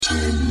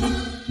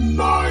10,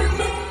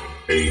 9,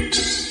 8,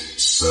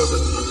 7,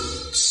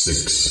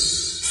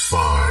 6,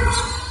 5,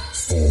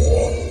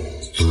 4,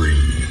 3,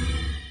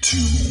 2,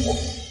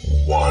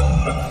 1,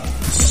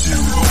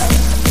 0.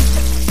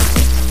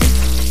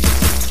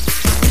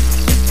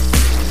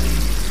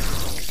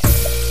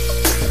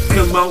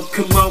 Come on,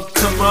 come on,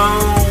 come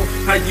on.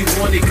 How you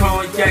want it,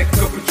 cognac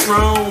or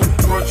Patron?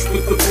 Brunch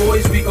with the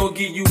boys, we gon'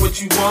 give you what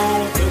you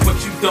want. And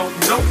what you don't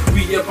know,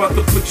 we about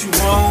to put you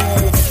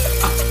on.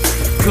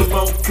 Come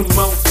on, come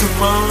on, come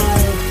on.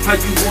 How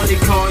you want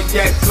it,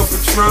 cognac or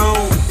Patron?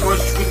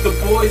 Brunch with the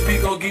boys, we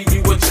gon' give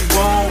you what you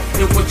want.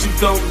 And what you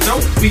don't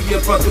know, we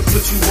about to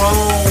put you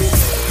on.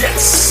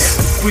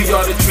 Yes, we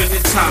are the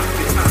trending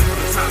topic.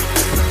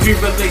 We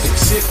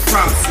relationship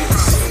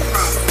prophets.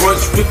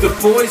 Brunch with the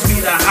boys, we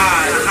the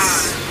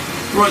hottest.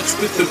 Brunch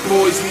with the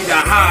boys, we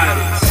the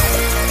hottest.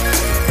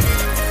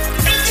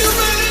 If you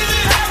believe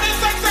in having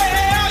sex, say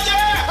hell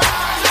yeah.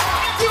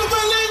 If you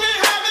believe in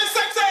having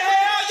sex, say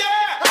hell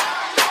yeah.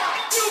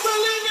 If you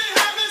believe in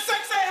having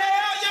sex, say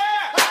hell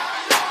yeah.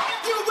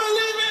 If you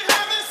believe in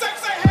having sex,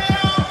 say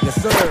hell. Yes,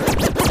 sir.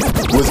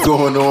 What's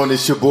going on?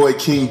 It's your boy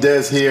King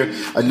Des here.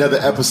 Another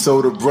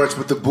episode of Brunch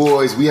with the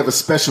Boys. We have a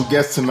special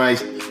guest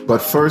tonight.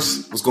 But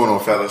first, what's going on,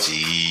 fellas?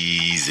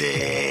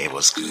 Easy.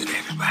 What's good,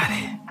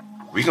 everybody?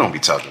 We're going to be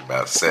talking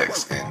about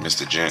sex, and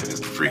Mr. Gent is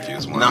the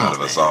freakiest one out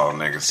of us all,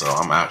 nigga, so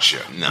I'm out here.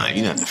 Nah,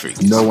 you're not the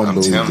freakiest. No one I'm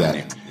believes telling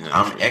that. you,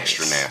 I'm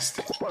extra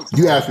nasty.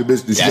 You ask the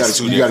bitch,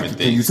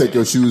 can you take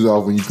your shoes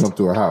off when you come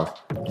to her house?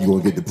 You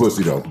going to get the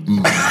pussy, though.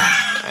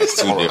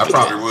 That's two different I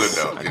probably things. would,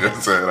 though. You know what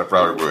I'm saying? I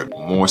probably would.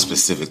 More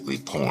specifically,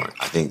 porn.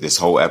 I think this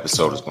whole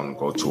episode is going to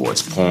go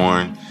towards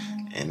porn.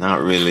 And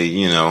not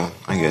really, I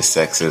guess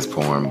sex is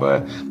porn,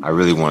 but I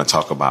really want to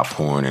talk about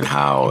porn and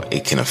how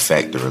it can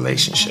affect the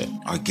relationship.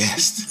 Our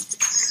guest.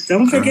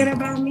 Don't forget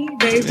about me,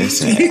 baby.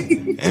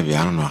 Listen, Abby,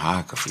 I don't know how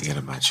I could forget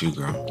about you,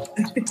 girl.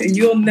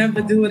 You'll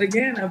never do it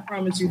again, I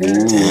promise you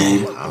that.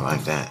 Damn, I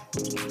like that.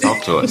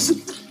 Talk to us.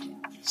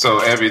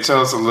 So, Abby,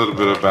 tell us a little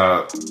bit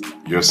about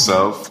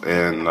yourself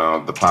and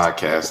the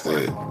podcast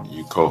that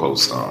you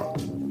co-host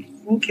on.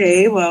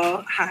 Okay,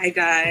 well, hi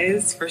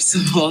guys. First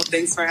of all,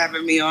 thanks for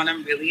having me on.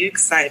 I'm really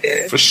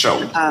excited. For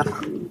sure.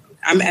 I'm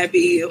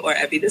Ebby, or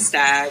Ebby the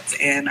Stats,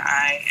 and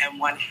I am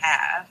one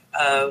half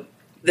of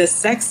the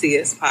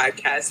sexiest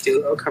podcast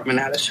duo coming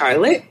out of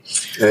Charlotte.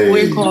 Hey.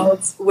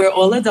 We're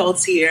All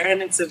Adults Here,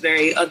 and it's a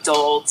very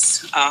adult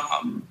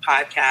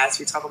podcast.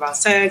 We talk about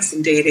sex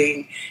and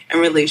dating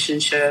and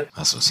relationship.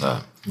 That's what's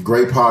up.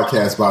 Great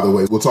podcast, by the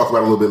way. We'll talk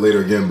about it a little bit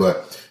later again,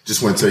 but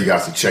just want to tell you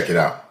guys to check it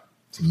out.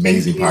 It's an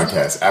amazing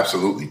podcast.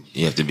 Absolutely.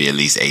 You have to be at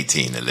least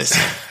 18 to listen.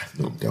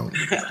 No, don't.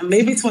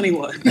 Maybe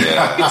 21.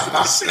 Yeah,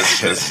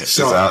 it's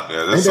out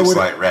there. There's some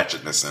slight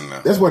ratchetness in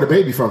there. That's where the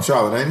baby from,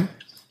 Charlotte, ain't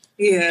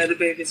Yeah, the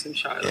baby's from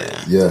Charlotte.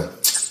 he? Yeah.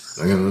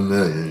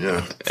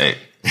 Yeah. Hey.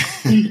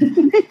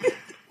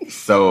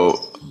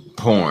 So,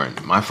 porn.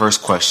 My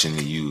first question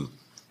to you,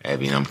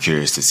 Abby, and I'm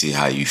curious to see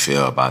how you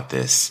feel about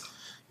this.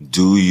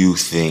 Do you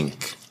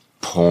think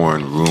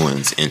porn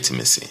ruins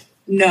intimacy?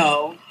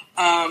 No.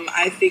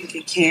 I think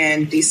it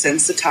can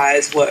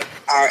desensitize what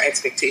our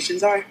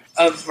expectations are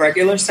of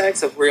regular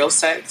sex, of real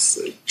sex,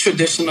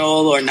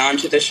 traditional or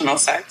non-traditional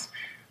sex,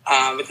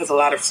 because a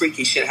lot of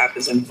freaky shit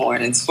happens in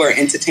porn. It's for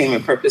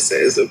entertainment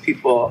purposes, or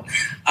people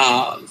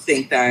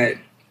think that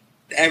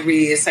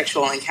every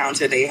sexual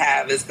encounter they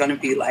have is going to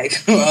be like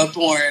a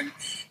porn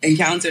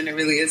encounter, and it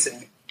really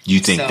isn't. You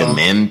think the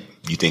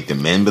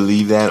men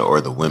believe that, or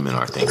the women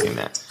are thinking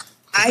that?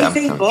 I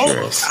think both.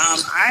 Curious.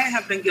 I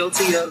have been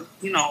guilty of,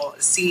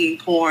 seeing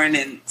porn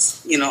and,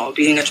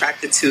 being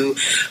attracted to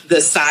the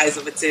size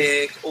of a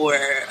dick, or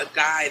a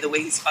guy, the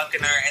way he's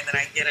fucking her, and then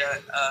I get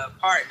a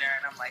partner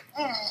and I'm like,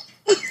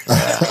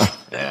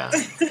 Yeah.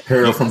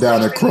 Harold from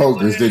down at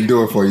Kroger's didn't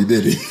do it for you,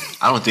 did he?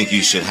 I don't think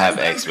you should have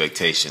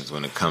expectations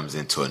when it comes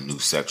into a new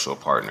sexual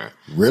partner.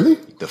 Really?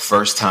 The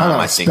first time,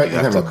 I think you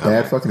have to a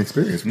bad fucking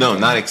experience. No,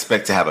 not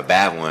expect to have a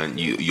bad one.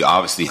 You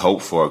obviously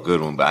hope for a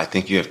good one, but I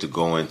think you have to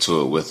go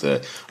into it with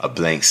a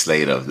blank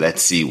slate of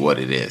let's see what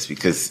it is.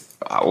 Because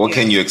what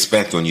can you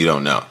expect when you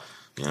don't know?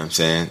 You know what I'm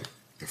saying?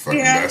 The fucking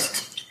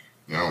best.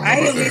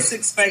 I at least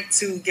expect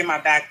to get my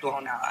back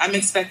blown out. I'm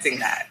expecting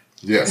that.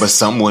 Yes. But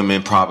some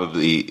women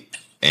probably,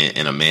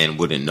 and a man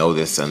wouldn't know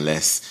this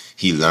unless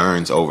he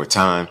learns over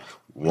time,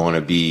 want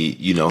to be,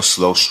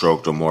 slow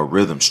stroked or more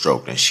rhythm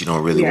stroked, and she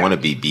don't really want to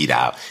be beat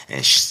out.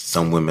 And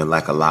some women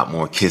like a lot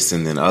more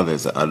kissing than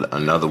others.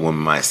 Another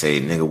woman might say,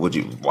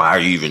 "Nigga, why are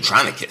you even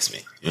trying to kiss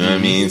me?" You know what I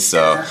mean?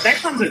 So that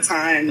comes with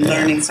time,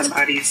 learning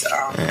somebody's,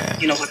 what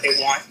they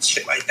want and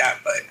shit like that.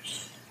 But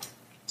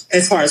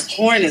as far as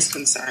porn is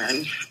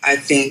concerned, I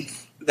think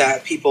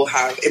that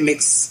it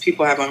makes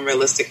people have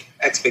unrealistic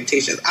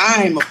expectations.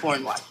 I'm a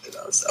porn watcher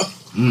though, so.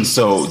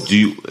 So,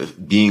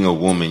 being a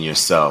woman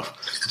yourself,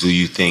 do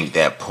you think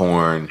that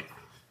porn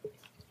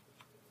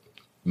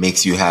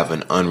makes you have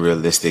an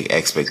unrealistic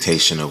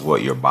expectation of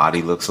what your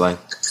body looks like?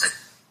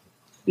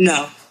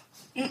 No.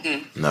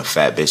 Enough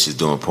fat bitches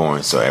doing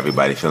porn, so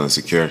everybody feeling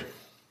secure.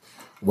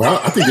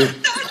 Well, I think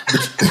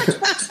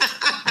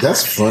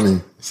That's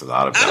funny. It's a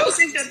lot of. I don't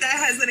think that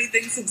has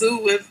anything to do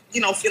with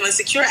feeling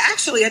secure.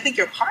 Actually, I think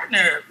your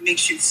partner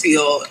makes you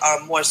feel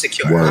more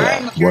secure.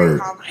 I'm a very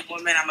confident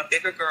woman. I'm a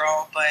bigger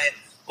girl,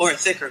 or a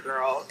thicker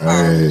girl.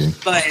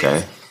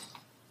 But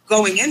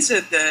going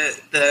into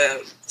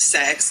the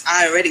sex,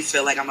 I already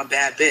feel like I'm a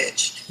bad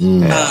bitch.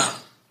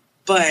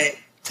 But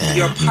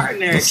your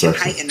partner can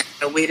heighten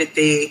the way that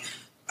they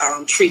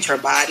treat her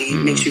body,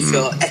 makes you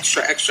feel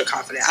extra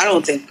confident. I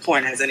don't think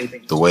porn has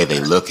anything to do the way with they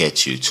that. look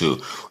at you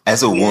too.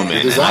 As a woman,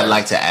 and I'd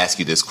like to ask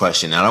you this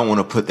question. I don't want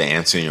to put the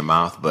answer in your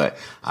mouth, but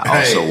I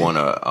also want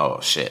to. Oh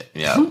shit!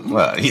 Yeah.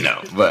 Well,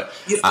 but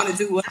you want to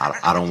do what?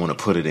 I don't want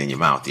to put it in your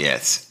mouth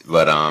yet.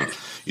 But I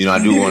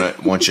do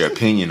want your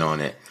opinion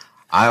on it.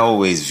 I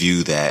always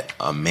view that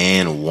a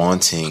man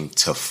wanting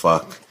to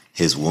fuck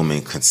his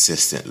woman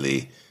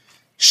consistently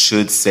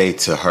should say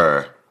to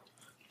her,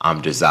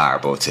 "I'm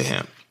desirable to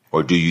him."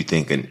 Or do you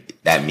think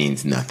that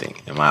means nothing?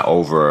 Am I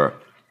over?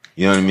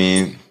 You know what I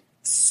mean?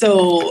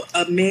 So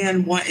a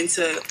man wanting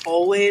to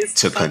always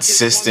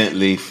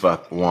consistently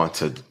want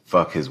to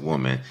fuck his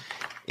woman,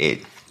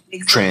 it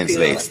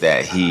translates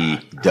that he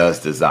does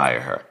desire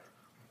her.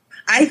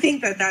 I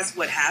think that that's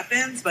what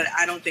happens, but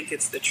I don't think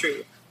it's the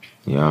truth.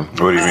 Yeah. What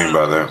do you mean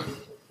by that?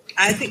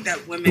 I think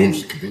that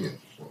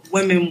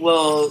women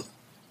will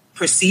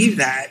perceive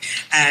that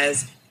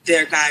as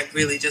their guy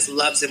really just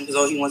loves him because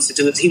all he wants to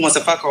do is he wants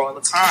to fuck her all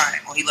the time,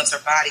 or he loves her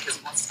body because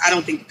he wants. I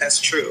don't think that's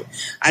true.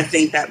 I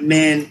think that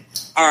men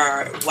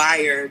are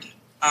wired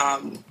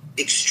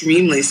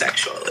extremely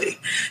sexually,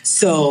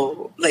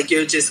 so like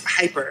you're just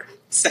hyper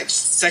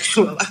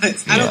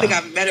sexualized. I don't think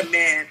I've met a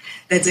man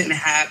that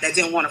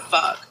didn't want to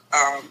fuck.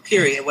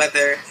 Period.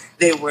 Whether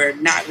they were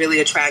not really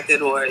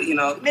attracted or,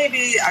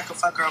 maybe I could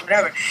fuck her or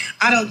whatever.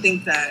 I don't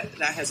think that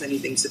has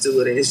anything to do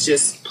with it. It's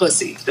just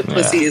pussy. The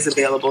pussy is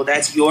available.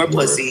 That's your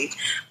pussy.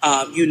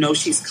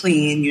 She's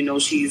clean.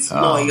 She's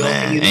loyal.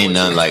 Man. And ain't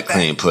nothing like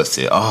clean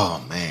pussy.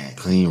 Oh, man.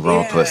 Clean,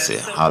 raw pussy.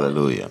 So,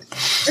 hallelujah.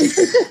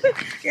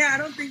 I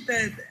don't think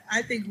that.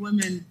 I think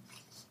women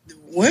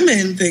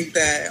think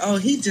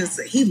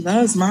that, he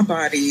loves my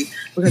body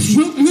because he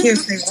can't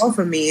stay off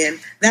of me. And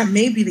that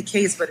may be the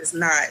case, but it's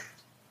not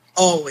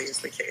always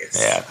the case.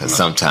 Yeah, because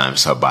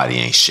sometimes her body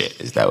ain't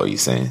shit. Is that what you're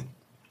saying?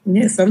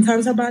 Yeah,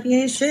 sometimes her body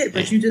ain't shit,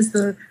 but you just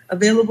a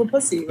available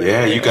pussy. Right?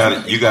 Yeah, you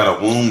got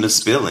a womb to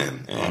spill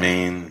in. Yeah. I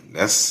mean,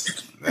 that's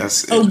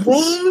a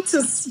womb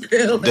to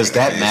spill in. Does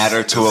that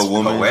matter to a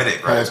woman?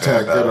 Poetic, right?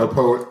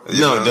 Poet.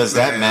 No, does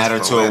that matter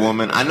to a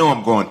woman? I know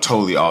I'm going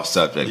totally off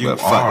subject, but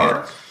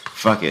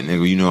fuck it,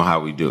 nigga. You know how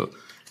we do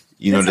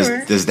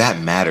it. Does that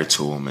matter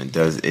to a woman?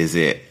 Is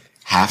it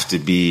have to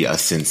be a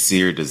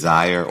sincere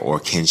desire, or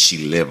can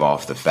she live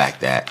off the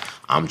fact that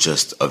I'm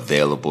just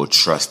available,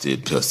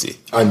 trusted pussy?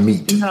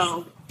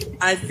 No,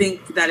 I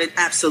think that it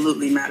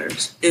absolutely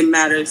matters. It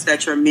matters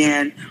that your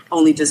man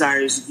only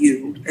desires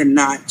you and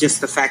not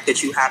just the fact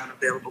that you have an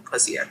available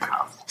pussy at the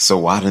house. So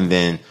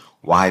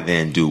why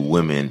then do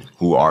women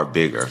who are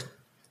bigger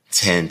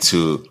tend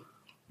to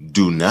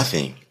do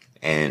nothing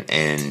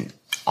and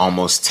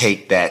almost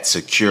take that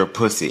secure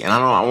pussy? And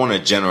I want to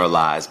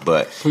generalize,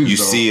 but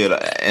see it,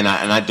 and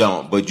I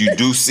don't, but you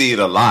do see it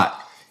a lot.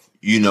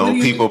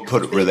 People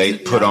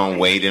put on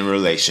weight in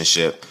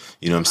relationship.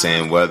 You know what I'm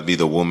saying? Whether it be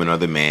the woman or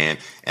the man,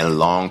 and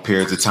long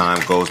periods of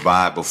time goes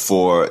by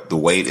before the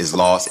weight is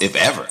lost, if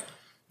ever.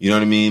 You know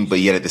what I mean? But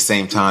yet at the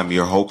same time,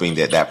 you're hoping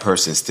that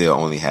person still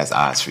only has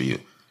eyes for you.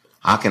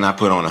 How can I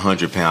put on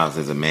 100 pounds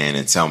as a man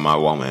and tell my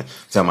woman,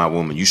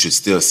 you should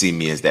still see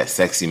me as that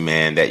sexy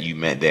man that you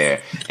met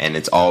there, and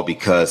it's all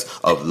because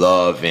of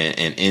love and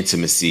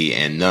intimacy,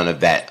 and none of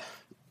that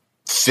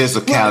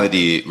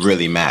physicality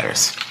really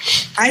matters?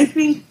 I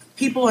think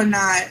people are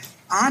not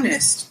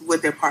honest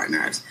with their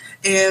partners.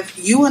 If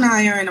you and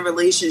I are in a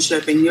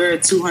relationship and you're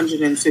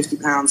 250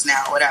 pounds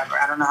now, whatever,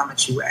 I don't know how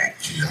much you weigh,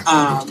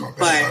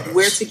 but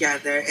we're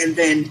together, and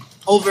then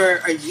over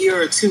a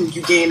year or two,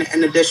 you gain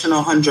an additional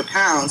 100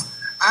 pounds,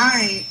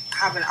 I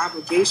have an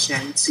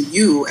obligation to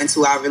you and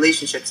to our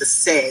relationship to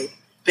say,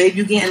 babe,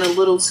 you're getting a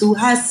little too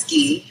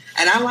husky.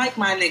 And I like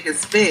my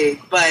niggas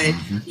big, but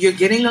you're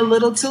getting a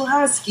little too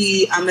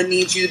husky. I'm going to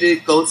need you to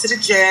go to the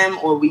gym,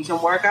 or we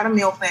can work out a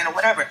meal plan or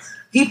whatever.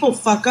 People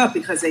fuck up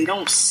because they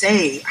don't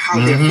say how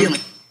they're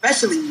feeling,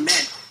 especially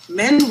men.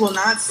 Men will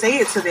not say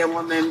it to their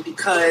woman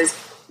because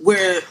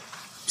we're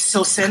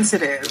so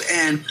sensitive,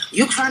 and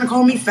you're trying to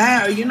call me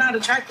fat, or you're not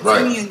attracted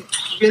to me, and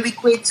really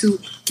quick to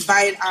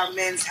bite our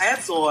men's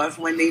heads off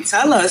when they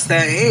tell us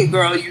that, hey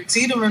girl, you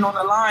teetering on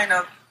the line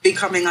of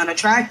becoming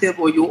unattractive,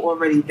 or you're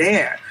already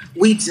there.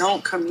 We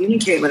don't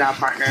communicate with our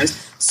partners,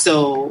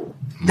 so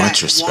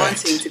much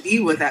respect. Wanting to be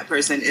with that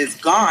person is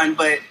gone,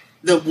 but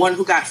the one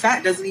who got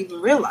fat doesn't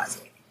even realize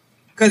it.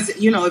 Because,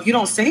 if you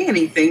don't say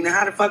anything, then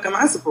how the fuck am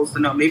I supposed to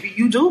know? Maybe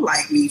you do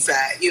like me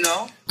fat,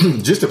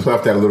 Just to play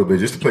off that a little bit,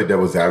 just to play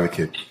devil's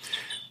advocate,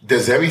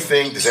 does every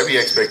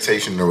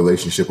expectation in a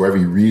relationship, or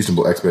every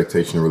reasonable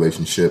expectation in a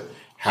relationship,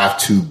 have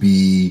to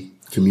be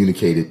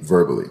communicated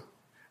verbally?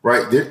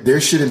 Right?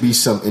 There shouldn't be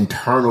some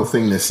internal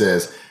thing that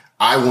says,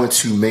 I want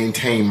to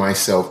maintain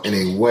myself in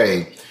a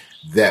way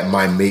that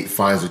my mate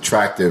finds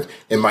attractive.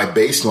 And my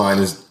baseline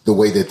is the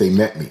way that they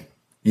met me.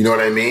 You know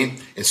what I mean?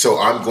 And so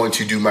I'm going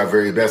to do my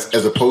very best,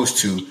 as opposed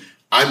to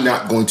I'm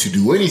not going to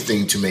do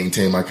anything to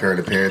maintain my current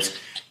appearance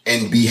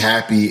and be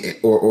happy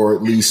or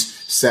at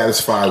least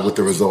satisfied with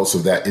the results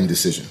of that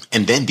indecision.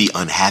 And then be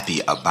unhappy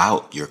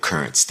about your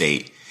current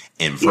state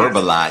and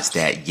verbalize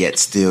that, yet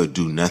still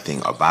do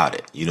nothing about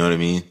it. You know what I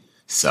mean?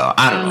 So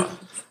I don't know.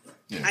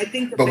 I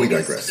think But we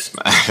digress.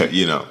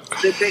 You know,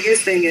 the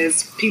biggest thing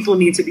is people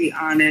need to be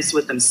honest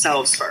with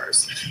themselves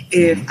first.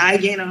 If I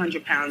gain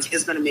 100 pounds,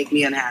 it's going to make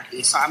me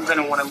unhappy. So I'm going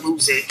to want to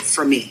lose it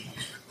for me.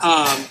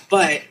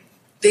 But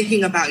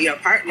thinking about your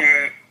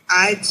partner,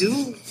 I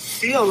do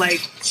feel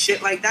like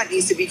shit like that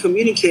needs to be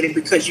communicated,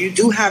 because you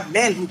do have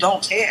men who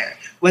don't care.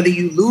 Whether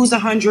you lose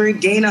 100,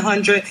 gain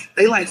 100,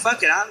 they like,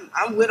 fuck it,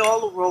 I'm with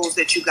all the rolls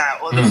that you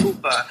got, or the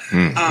fupa.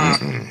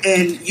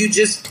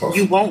 And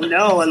you won't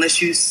know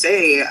unless you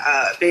say,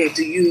 babe,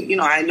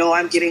 I know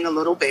I'm getting a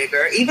little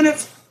bigger. Even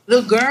if the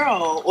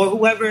girl or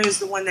whoever is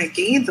the one that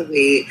gained the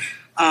weight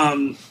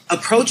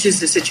approaches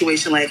the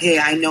situation like, hey,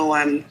 I know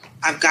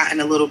I've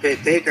gotten a little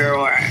bit bigger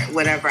or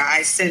whatever,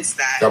 I sense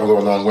that. That will go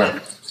a long way.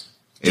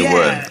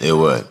 It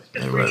would.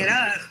 Bring it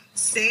up.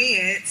 Say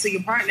it to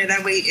your partner.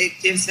 That way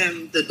it gives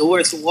him the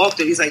door to walk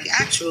through. He's like,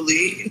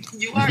 actually,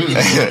 you are.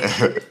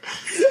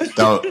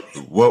 So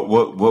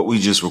what we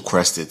just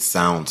requested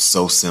sounds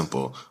so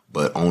simple,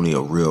 but only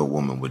a real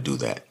woman would do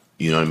that.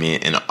 You know what I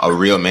mean? And a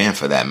real man,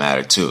 for that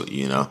matter, too.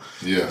 You know.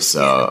 Yeah.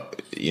 So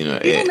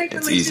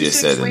it's easier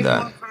said than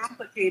done. More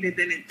complicated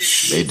than it.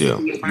 They do.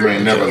 You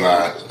ain't never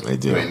lied. They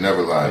do. You ain't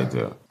never lied. They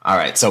do. All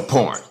right. So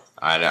porn.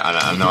 I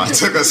know I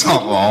took us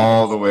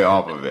all the way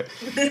off of it.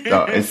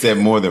 So it said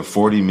more than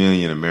 40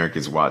 million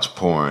Americans watch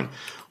porn,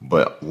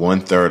 but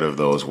 1/3 of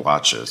those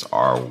watchers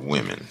are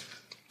women.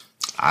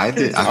 I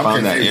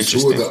found that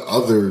interesting. Who are the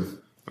other?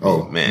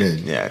 Oh man,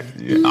 yeah,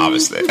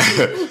 obviously.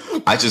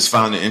 I just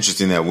found it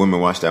interesting that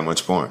women watch that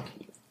much porn.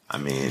 I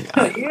mean,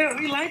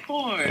 we like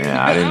porn.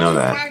 Yeah, I didn't know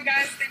that. Why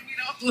guys think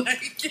we don't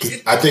like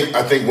it?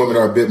 I think women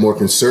are a bit more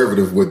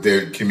conservative with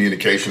their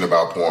communication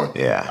about porn.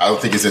 Yeah, I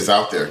don't think it's as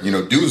out there. You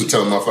know, dudes are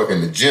telling motherfucker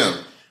in the gym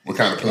what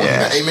kind of porn.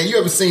 Yeah. Hey man, you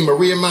ever seen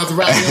Maria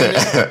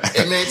Maserati?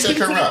 Hey man, check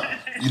her out.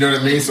 You know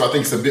what I mean? So I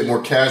think it's a bit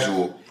more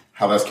casual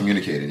how that's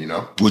communicated. You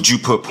know, would you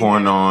put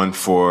porn on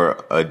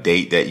for a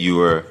date that you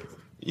were?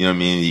 You know what I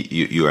mean?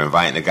 You were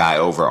inviting a guy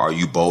over. Are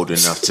you bold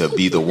enough to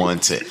be the one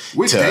to...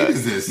 Which date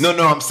is this? No,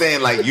 I'm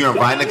saying like you're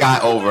inviting a guy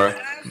over.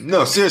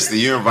 No, seriously,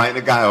 you're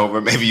inviting a guy over.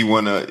 Maybe you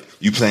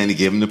plan to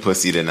give him the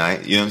pussy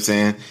tonight. You know what I'm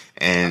saying?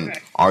 And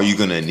are you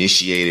going to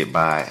initiate it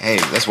by, hey,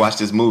 let's watch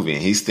this movie?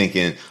 And he's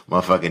thinking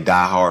motherfucking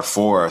Die Hard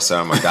 4 or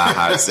something, or Die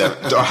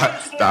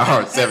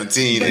Hard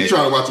 17. And,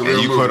 trying to watch a real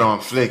and you movie. Put on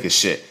Flick and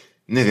shit.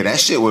 Nigga,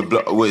 that shit would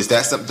blow... Is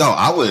that something? No,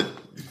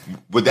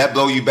 would that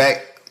blow you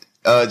back,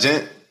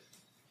 gent?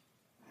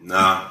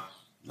 Nah.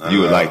 You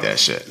would like that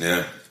shit.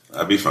 Yeah,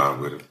 I'd be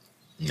fine with it.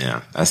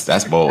 Yeah,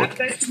 that's bold. I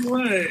bet you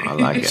would. I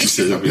like it. She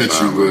said, I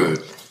bet you would.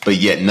 But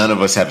yet none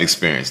of us have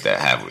experienced that,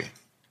 have we?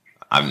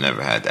 I've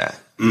never had that.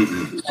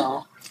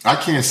 No. I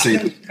can't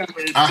say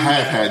I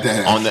have had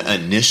that. On the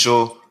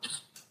initial...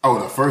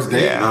 Oh, the first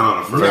date? Yeah.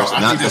 No,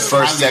 not the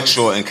first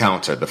sexual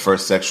encounter. The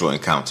first sexual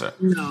encounter.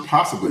 No.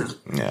 Possibly.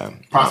 Yeah.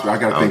 Possibly. I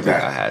got to think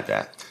that. I had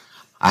that.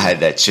 I had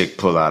that chick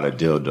pull out a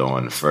dildo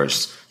on the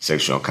first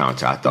sexual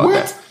encounter. I thought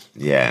What? that...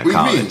 Yeah, in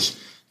What do you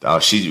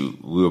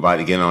college. We were about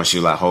to get on. She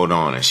was like, hold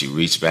on. And she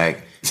reached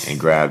back and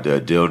grabbed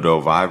a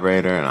dildo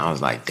vibrator. And I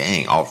was like,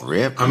 dang, off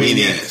rip. I mean,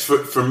 yeah,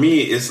 for me,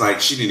 it's like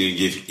she didn't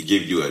even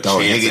give you a chance.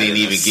 Nigga didn't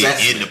even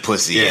get in the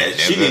pussy Yeah, yet.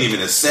 she didn't even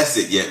assess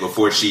it yet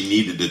before she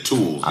needed the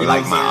tools. I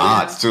like my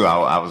odds, too.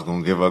 I was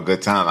going to give her a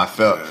good time. I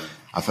felt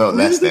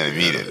less than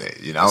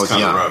immediately. You know, I was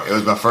young. Rough. It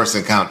was my first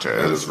encounter.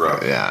 It was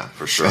rough. Yeah.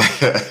 For sure.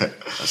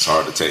 That's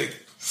hard to take.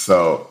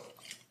 So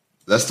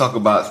let's talk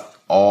about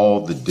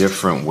all the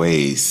different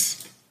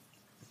ways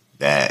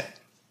that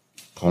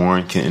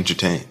porn can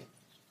entertain.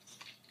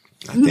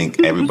 I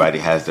think everybody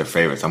has their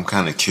favorites. I'm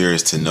kind of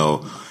curious to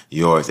know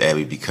yours,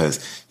 Abby,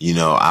 because, you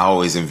know, I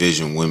always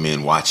envision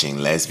women watching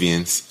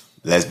lesbian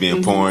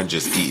porn,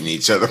 just eating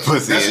each other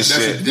pussy and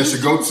shit. That's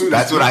a go-to.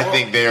 That's what I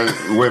think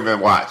women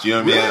watch. You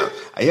know what I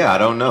mean? Yeah, I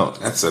don't know.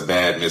 That's a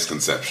bad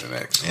misconception,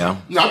 actually. Yeah.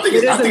 No, I think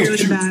It is I think a it's really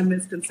cute. bad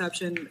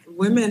misconception.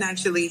 Women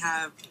actually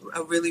have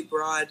a really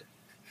broad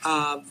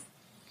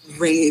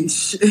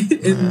range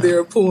in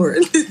their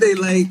porn. They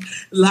like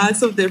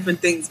lots of different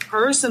things.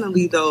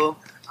 Personally, though,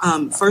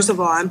 first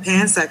of all, I'm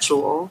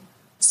pansexual.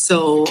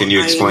 So can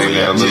you explain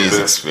that a little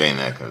bit? Explain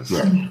that, cause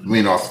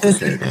Lean off.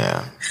 Okay.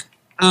 yeah.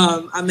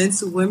 I'm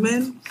into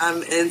women.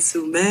 I'm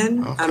into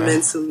men. Okay. I'm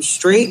into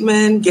straight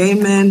men, gay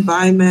men,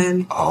 bi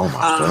men. Oh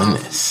my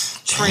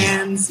goodness.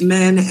 Trans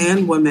men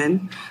and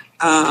women.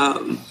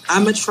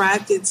 I'm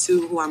attracted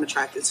to who I'm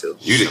attracted to.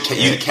 You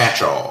the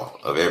catch-all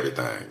of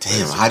everything.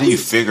 Damn, how do you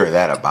figure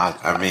that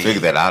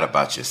out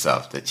about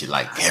yourself, that you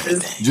like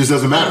everything? It just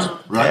doesn't matter,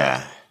 right?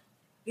 Yeah.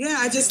 Yeah,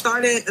 I just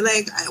started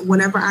like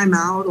whenever I'm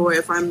out or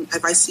if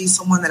I see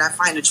someone that I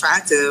find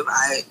attractive,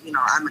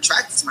 I'm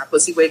attracted to my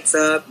pussy wakes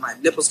up, my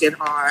nipples get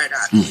hard,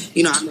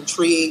 I'm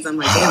intrigued. I'm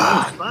like, damn,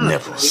 what the fuck?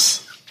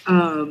 Nipples.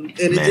 And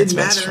it didn't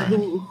matter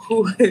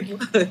who it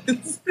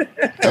was.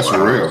 That's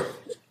real.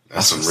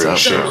 That's some real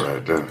shit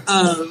right there.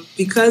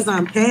 Because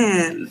I'm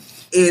pan,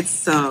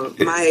 it's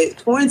my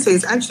porn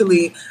taste.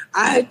 Actually,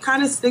 I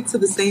kind of stick to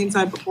the same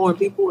type of porn.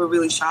 People were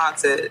really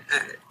shocked at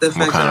the fact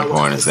What kind that of I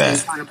porn was is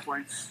that? kind of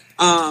porn.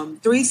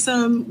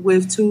 Threesome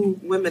with 2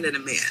 women and a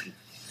man.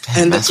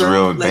 And that's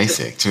real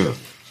basic too.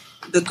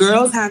 The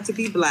girls have to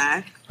be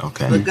black.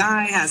 Okay. The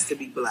guy has to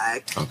be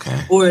black.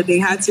 Okay. Or they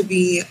had to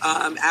be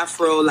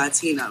Afro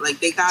Latina. Like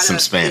they got some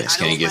Spanish.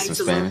 Can you get some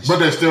Spanish? But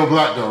they're still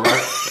black though,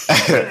 right?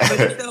 Yeah, but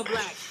they're still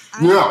black.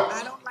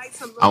 I don't like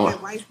to look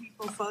at white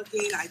people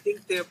fucking. I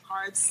think their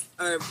parts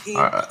are pink.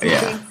 I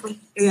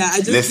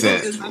just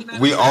listen.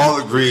 We all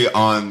agree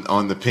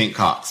on the pink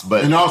cocks,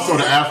 but and also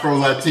the Afro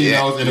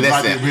Latinos and the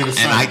black people being the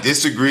same. And I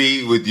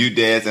disagree with you,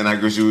 Des, and I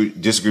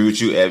disagree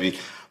with you, Evie.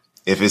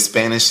 If it's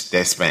Spanish,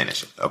 that's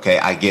Spanish. Okay,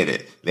 I get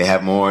it. They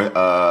have more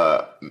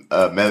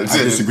melanin.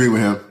 I disagree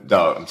with him.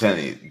 Dog, I'm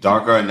telling you,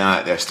 darker or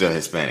not, they're still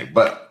Hispanic.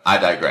 But I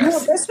digress. No,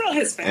 they're still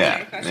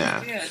Hispanic.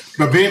 Yeah.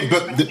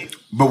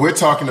 But we're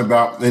talking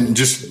about, and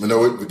just, I know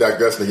we're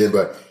digressing again,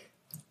 but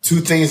 2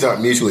 things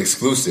aren't mutually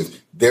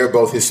exclusive. They're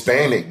both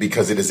Hispanic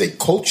because it is a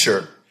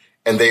culture,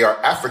 and they are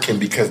African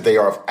because they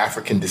are of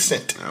African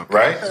descent. Okay.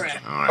 Right? Correct.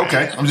 All right.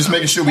 Okay, I'm just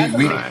making sure we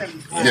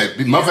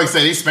motherfuckers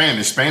say they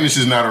Spanish. Spanish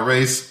is not a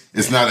race.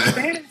 It's not a...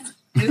 Spanish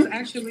is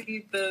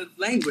actually the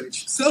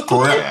language. So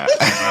Correct.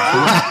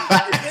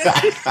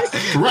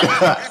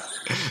 Correct.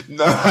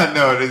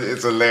 No,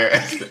 it's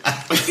hilarious.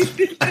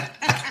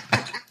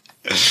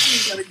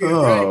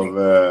 Oh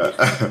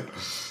man.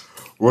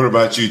 What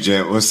about you,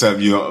 Jen? What's on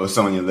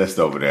your list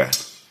over there?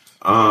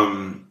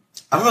 I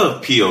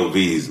love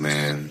POVs,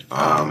 man.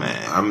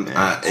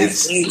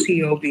 It's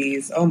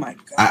POVs. Oh my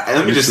god.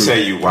 Let me just tell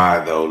you why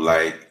though.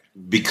 Like,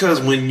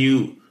 because when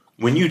you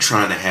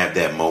trying to have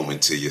that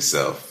moment to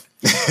yourself,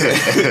 you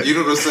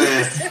know what I'm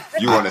saying?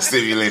 You want to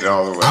simulate it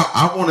all the way.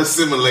 I want to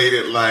simulate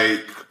it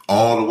like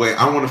all the way.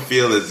 I want to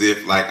feel as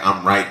if like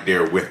I'm right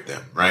there with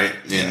them, right?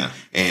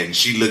 And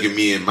she looking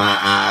me in my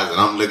eyes, and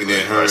I'm looking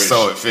at her.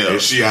 So it feels.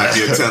 And she out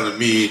here telling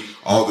me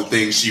all the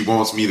things she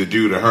wants me to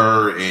do to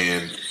her,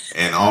 and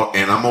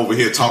I'm over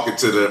here talking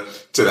to the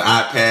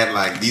iPad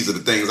like, these are the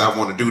things I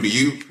want to do to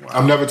you. Wow.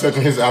 I'm never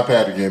touching his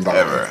iPad again.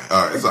 Ever.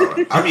 It's all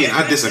right. I mean,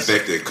 I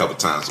disinfect it a couple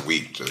times a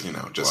week, just in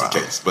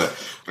case. But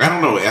I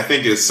don't know. I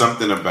think it's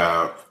something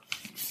about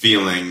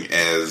feeling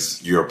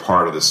as you're a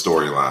part of the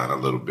storyline a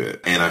little bit.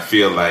 And I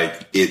feel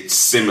like it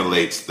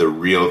simulates the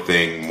real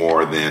thing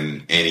more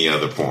than any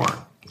other porn.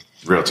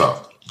 Real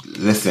talk.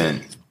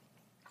 Listen,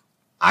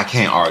 I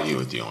can't argue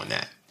with you on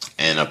that.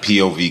 And a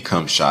POV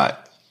cum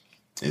shot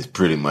is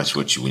pretty much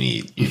what you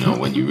need,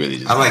 when you really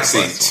just... I like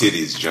seeing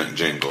titties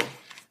jingle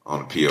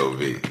on a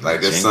POV.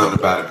 Like, there's something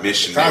about a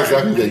missionary. How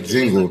exactly they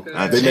jingle?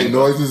 They make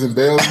noises and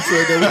bells and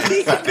shit?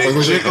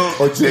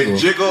 They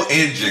jiggle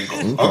and jingle.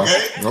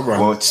 Okay? All right.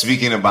 Well,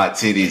 speaking about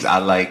titties, I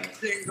like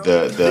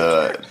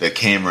the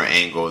camera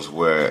angles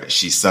where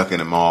she's sucking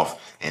them off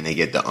and they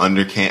get the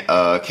under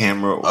camera.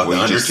 The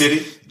under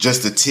titty?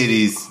 Just the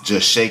titties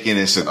just shaking.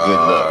 It's a good look.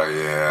 Oh, yeah.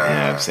 You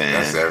know what I'm saying?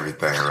 That's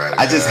everything right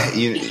I there.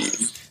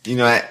 just,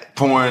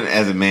 porn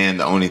as a man,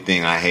 the only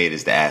thing I hate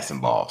is the ass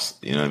and balls.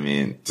 You know what I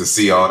mean? To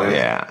see all that?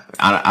 Yeah.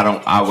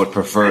 I would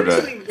prefer to... I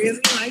actually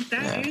really like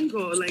that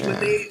angle. Like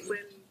when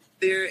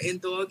they're in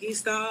doggy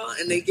style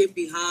and they get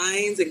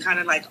behinds and kind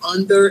of like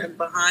under and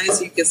behind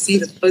so you can see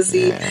the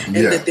pussy and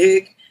the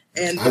dick.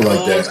 And the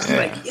balls. That. I'm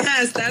like,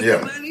 yes, that's the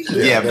money.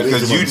 Yeah,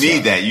 because you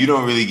need that. You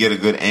don't really get a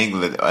good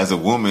angle. As a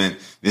woman,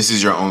 this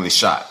is your only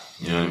shot.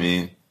 You know what I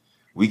mean?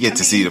 We get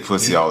to see the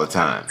pussy all the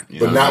time.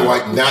 But not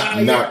like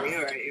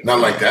not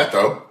like that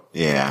though.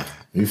 Yeah.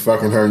 You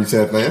fucking her, you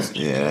said things?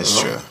 Yeah, that's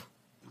true.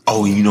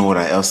 Oh, you know what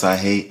else I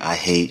hate? I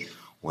hate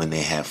when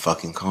they have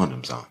fucking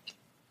condoms on.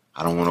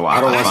 I don't want to watch.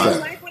 I don't watch that.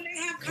 Like when they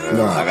have condoms.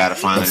 No. I gotta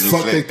find a new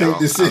fuck flick. they think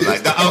this is?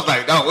 I was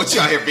like, no, what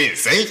you out here being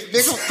safe?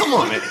 Nigga, come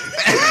on, man.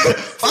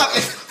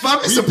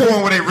 Find me some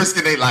porn where they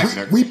risking their life,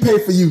 nigga. We pay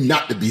for you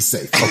not to be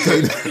safe,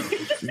 okay?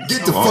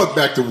 Get the fuck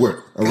back to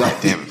work, all right?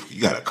 God damn it,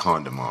 you got a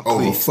condom on, Oh,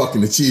 please.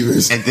 fucking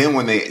achievers. And then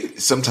when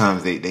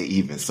sometimes they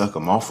even suck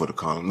them off with a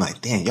condom. I'm like,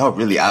 damn, y'all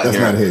really out That's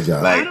here. not his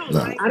job. Like,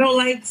 I don't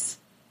like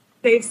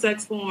safe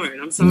sex porn.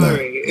 I'm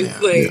sorry.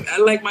 I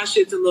like my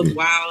shit to look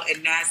wild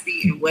and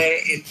nasty and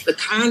wet, and the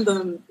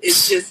condom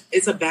is just,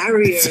 it's a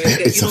barrier that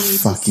you don't need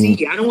to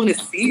see. I don't want to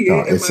see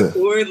it in my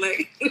porn.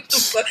 Like,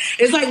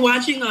 it's like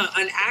watching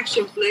an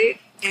action flick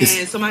and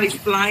somebody's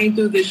flying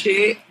through the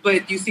shit,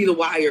 but you see the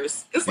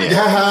wires. It's like,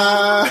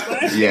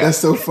 yeah, that's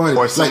so funny.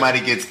 Or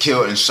somebody gets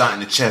killed and shot in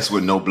the chest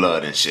with no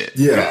blood and shit.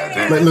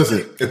 Yeah, like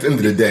listen, at the end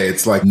of the day,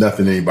 it's like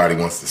nothing anybody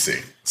wants to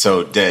see.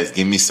 So, Des,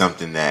 give me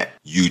something that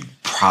you'd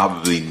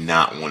probably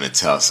not want to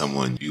tell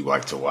someone you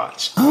like to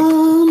watch,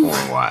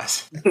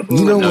 porn-wise.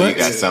 You know what? You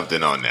got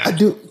something on that. I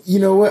do. You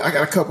know what? I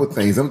got a couple of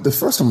things. The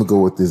first I'm gonna go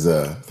with is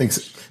I think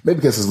maybe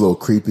because it's a little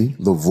creepy, a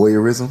little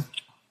voyeurism.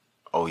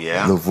 Oh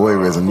yeah, A little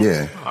voyeurism.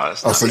 Yeah.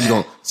 So you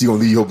gonna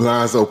leave your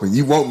blinds open?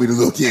 You want me to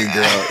look in,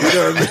 girl? You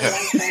know what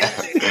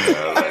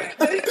I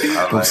mean?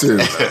 I'm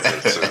serious.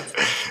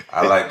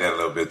 I like that a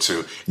little bit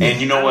too.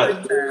 And you know what?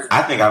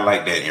 I think I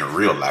like that in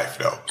real life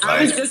though.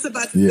 I was just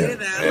about to say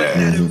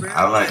that.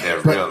 I like that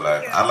in real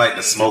life. I like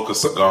to smoke a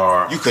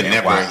cigar. You could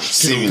never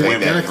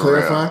simulate Can I that for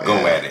real. clarify? Go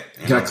at it.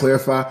 Can I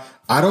clarify?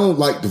 I don't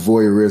like the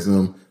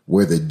voyeurism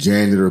where the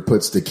janitor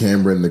puts the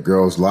camera in the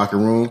girls' locker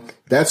room.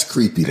 That's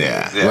creepy.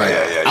 Yeah.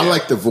 Right. I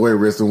like the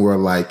voyeurism where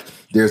like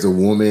there's a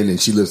woman and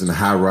she lives in a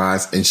high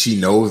rise and she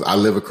knows I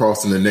live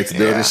across in the next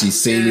building. She's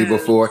seen me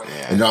before.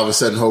 And all of a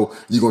sudden,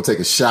 you're going to take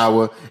a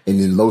shower and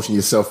then lotion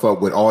yourself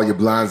up with all your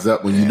blinds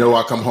up when you know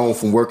I come home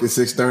from work at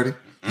 6:30.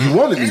 You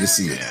wanted me to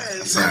see it.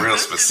 That's real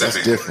specific.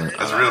 That's different.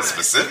 That's real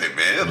specific,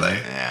 man.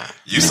 Like,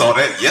 you saw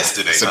that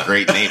yesterday. It's a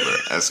great neighbor.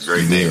 That's a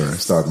great neighbor. Yeah, I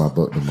started my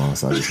book tomorrow,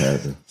 so I just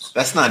had to.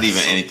 That's not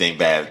even anything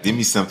bad. Give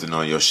me something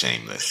on your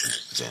shame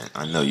list, Jen.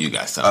 I know you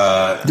got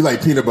something. You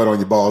like peanut butter on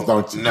your balls,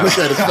 don't you? No. Look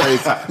at his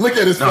face. Look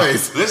at his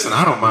face. Listen,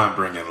 I don't mind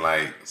bringing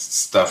like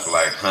stuff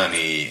like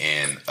honey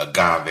and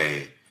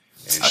agave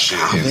and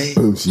shit.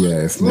 Bougie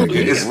ass nigga.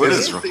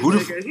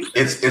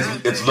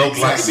 It's low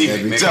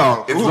glycemic, nigga.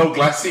 Dog, It's low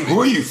glycemic.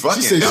 Who are you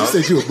fucking, She dog?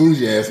 said you a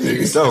bougie ass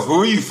nigga. Dog,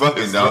 who are you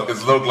fucking, dog?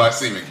 It's low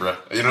glycemic, bro.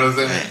 You know what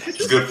I'm saying?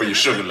 It's good for your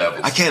sugar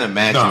levels. I can't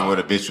imagine No. what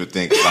a bitch would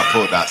think if I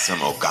pulled out some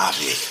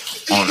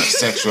agave on a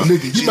sexual.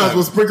 Nigga, you might as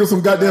well sprinkle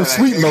some goddamn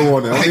sweet low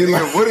on it. Like, I mean,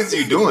 nigga, what is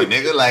you doing,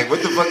 nigga? Like,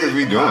 what the fuck is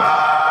we doing?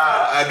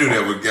 I do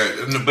that with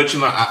guys. But you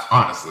know,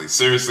 honestly,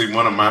 seriously,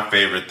 one of my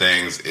favorite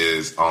things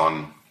is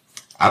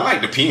I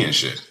like the peeing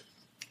shit.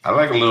 I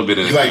like a little bit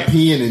of you like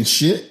peeing and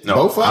shit? No,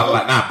 both of I them?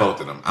 like not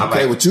both of them.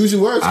 Okay, well, choose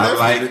your words. I man.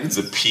 like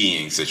the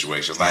peeing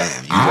situation. Like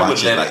Damn, you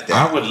watch it like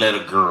that. I would let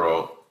a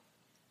girl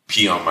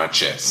pee on my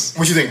chest.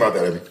 What you think about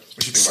that, Abby?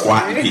 What you think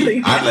Squat and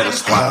pee. I'd let her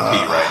squat and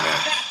pee right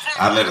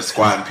now. I'd let her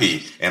squat and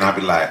pee, and I'd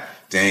be like,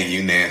 "Dang,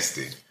 you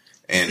nasty."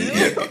 And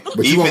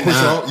But you won't push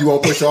off. You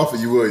won't push off, or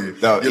you will you?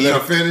 No, You let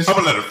her finish. I'm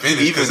gonna let her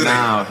finish. Even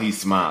now, he's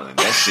smiling.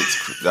 That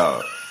shit's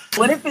dog.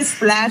 What if it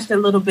splashed a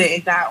little bit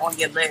and got on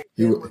your leg?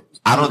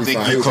 I don't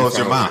think you close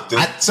your mouth.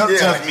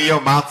 Sometimes Yeah. me, your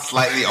mouth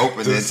slightly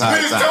open the entire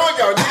I just time. told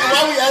y'all, nigga,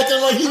 why we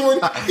acting like he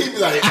would? He'd be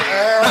like,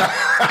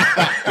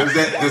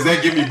 Does that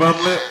give me bum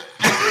lip?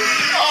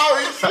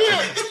 oh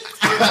shit.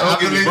 Don't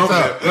give me bum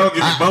lip. Don't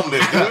give me bum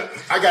lip. Do it.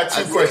 I got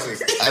two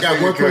questions. I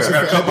got one question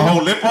for Cut the Abby.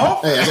 whole lip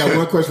off. Hey, I got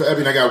one question for Abby,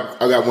 and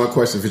I got one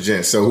question for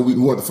Jen. So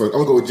who want the first? I'm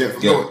gonna go with Jen.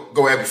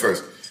 Go Abby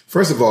first.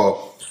 First of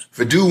all, if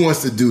a dude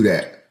wants to do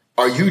that,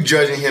 are you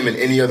judging him in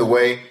any other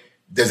way?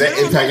 Does that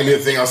impact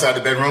anything outside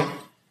the bedroom?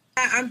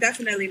 I'm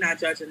definitely not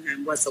judging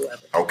him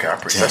whatsoever. Okay, I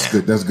appreciate that's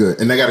good. That's good.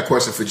 And I got a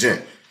question for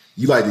Jen.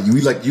 You like a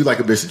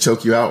bitch to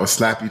choke you out or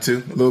slap you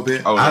too a little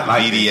bit? Oh, I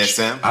like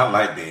BDSM. I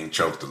like being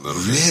choked a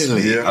little bit.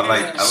 Really? Yeah. I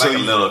like a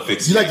little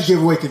asphyxiation. You like to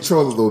give away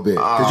control a little bit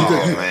man.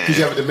 because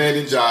you have a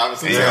demanding job.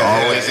 And You're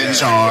always in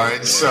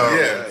charge. So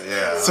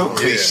yeah. so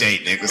cliche,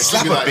 nigga.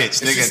 Slap She a like-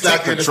 bitch, and she nigga. slap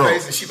Take her in the control.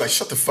 face and she like,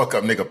 shut the fuck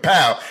up, nigga,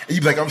 pow. And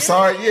you be like, I'm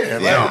sorry, yeah.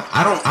 Like, Yeah.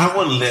 I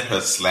wouldn't let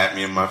her slap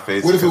me in my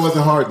face. what if it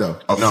wasn't hard though?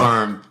 A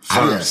firm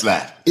Yeah.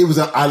 slap. It was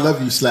a I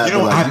love you slap. You know,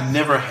 but like, I've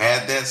never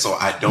had that, so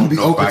I don't You be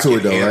know if open I to can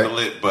it though, handle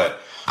it. But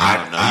I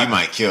don't know. You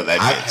might kill that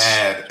I've bitch.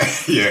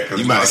 had, yeah, because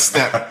You might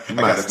snap. You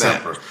I might got a snap.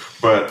 temper.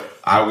 But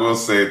I will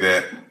say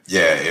that,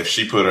 yeah, if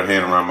she put her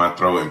hand around my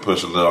throat and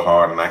push a little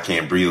hard and I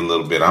can't breathe a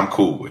little bit, I'm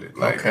cool with it.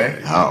 Like,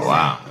 Okay. Oh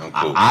wow! I'm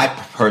cool. I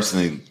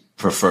personally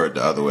prefer it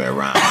the other way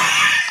around.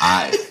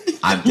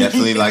 I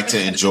definitely like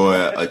to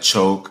enjoy a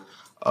choke,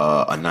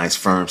 a nice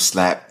firm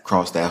slap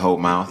across that whole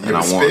mouth, and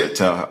I ever want to spit?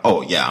 tell her,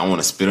 oh yeah, I want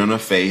to spit on her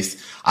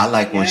face. I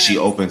like when she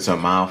opens her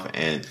mouth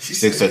and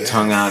sticks her said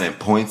tongue out and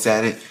points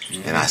at it,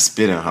 and I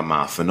spit in her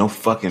mouth for no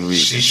fucking reason.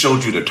 She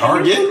showed you the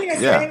target?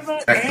 Yeah.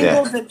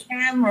 Angle the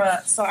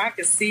camera so I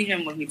can see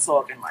him when he's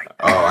talking like that.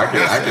 Oh, I can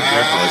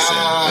definitely Listen.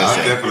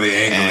 I'm definitely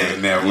angling it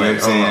in that You know way. what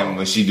I'm saying? Hold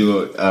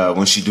on.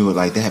 When she do it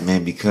like that,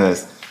 man,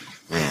 because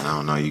man, I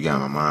don't know, you got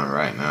my mind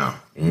right now.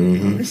 You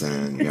know what I'm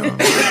saying? You know,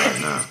 right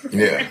now.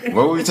 yeah.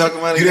 What were we talking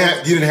about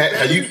again?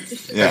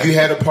 Have you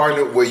had a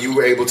partner where you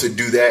were able to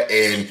do that,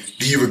 and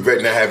do you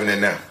regret not having that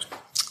now?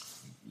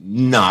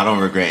 No, I don't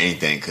regret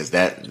anything because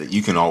that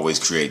you can always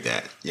create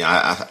that. Yeah,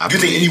 I Do you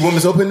think believe, any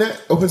woman's open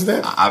to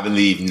that? I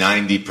believe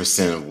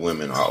 90% of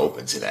women are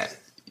open to that.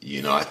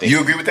 You know, I think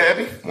You agree with that,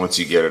 Abby? once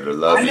you get her to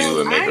love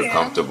you and make her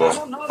comfortable. I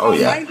don't know Oh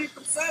yeah,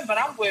 90%, but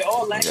I'm with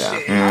all that yeah.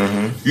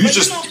 shit. You But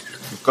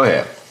just go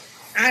ahead.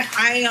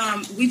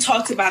 we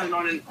talked about it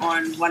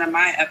on one of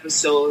my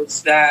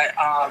episodes that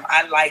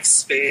I like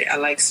spit. I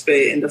like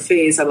spit in the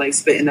face. I like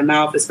spit in the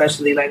mouth,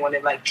 especially like when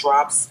it like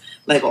drops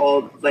like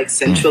all like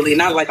centrally,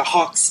 not like a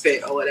hawk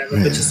spit or whatever,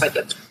 but just like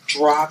a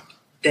drop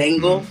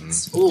dangle.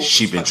 Ooh,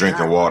 She been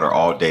drinking water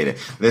all day.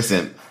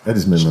 Listen, That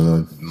just made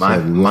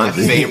my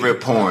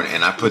favorite porn,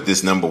 and I put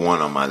this number 1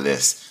 on my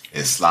list,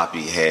 is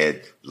sloppy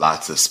head,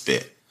 lots of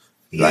spit.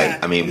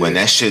 Like, I mean, when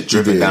that shit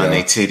dripping down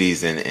their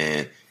titties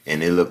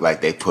and it looked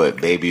like they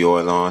put baby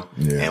oil on,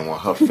 and when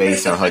her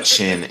face and her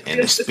chin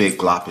and the spit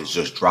glop is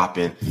just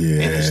dropping,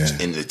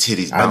 and the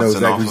titties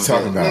bouncing off of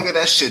it. Nigga,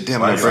 that shit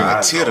damn near bring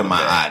a tear to my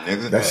eye,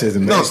 nigga. That shit's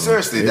amazing. No,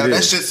 seriously,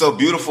 that shit's so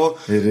beautiful.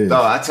 It is.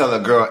 No, I tell a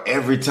girl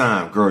every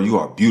time, girl, you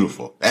are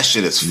beautiful. That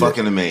shit is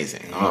fucking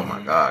amazing. Oh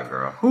my God,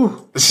 girl.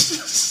 Whew.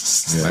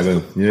 I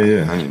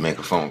need to make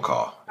a phone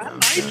call. I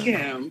like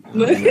him. I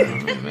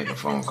need to make a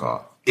phone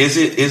call. Is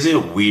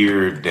it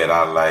weird that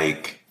I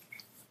like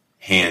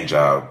hand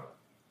job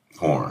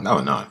porn? No.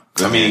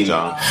 Good hand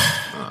job.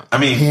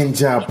 hand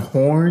job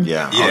porn.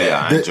 Yeah,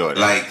 I enjoy it.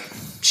 Like,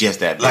 she has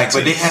that. Like,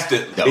 but they have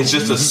to. It's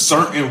just a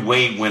certain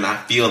way when I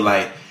feel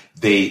like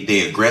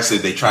they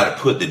aggressive. They try to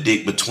put the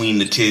dick between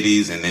the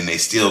titties, and then they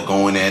still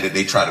going at it.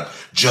 They try to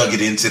jug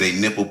it into their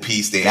nipple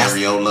piece, their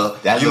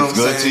areola. That looks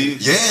good to you?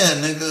 Yeah,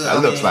 nigga.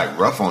 That looks like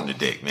rough on the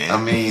dick, man. I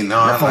mean, no,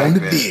 Rough I like on the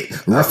that.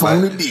 dick. Rough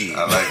on the dick.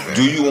 I like that.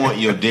 Do you want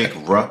your dick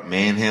rough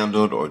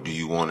manhandled, or do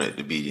you want it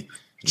to be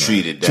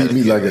treated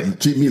delicately?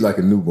 Treat me like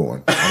a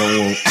newborn.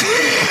 I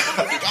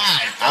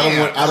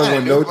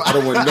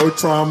don't want no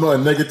trauma or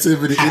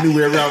negativity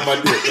anywhere around my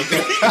dick.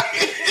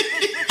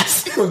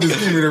 Just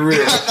give me the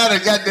real. Not a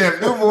goddamn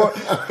newborn.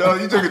 No,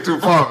 you took it too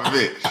far for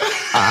me.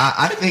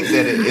 I think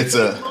that it's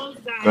a.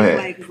 Most guys Go ahead.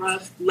 like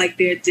rough, like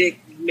their dick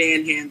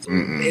manhandled,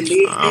 and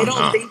they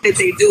don't think that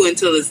they do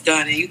until it's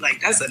done, and you like,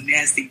 that's a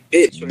nasty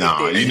bitch.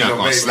 No, you're not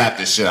gonna slap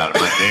the shit out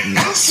of my dick.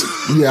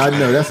 Yeah, I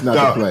know that's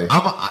not the play.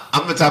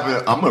 I'm the type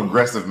of I'm an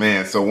aggressive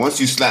man. So once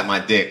you slap my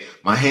dick,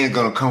 my hand's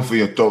gonna come for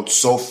your throat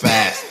so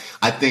fast.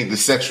 I think the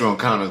sexual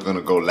encounter is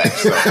gonna go left.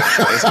 So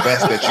it's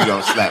best that you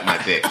don't slap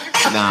my dick.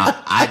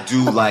 Now, I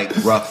do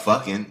like rough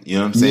fucking. You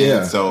know what I'm saying?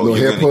 Yeah, so little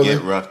you're hair gonna pulling.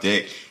 get rough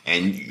dick,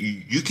 and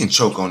you can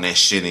choke on that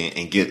shit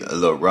and get a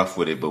little rough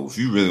with it. But if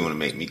you really want to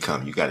make me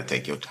come, you got to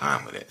take your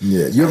time with it.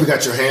 Yeah, you ever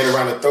got your hand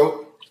around the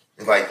throat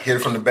and like hit it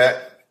from the back?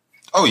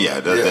 Oh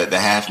yeah, the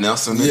half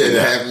Nelson. Yeah, the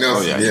half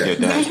Nelson. Oh yeah, yeah. you get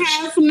that.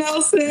 Half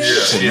Nelson.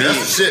 Yeah,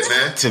 that's the shit,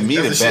 man. To me,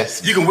 That's the shit.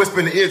 best. You can whisper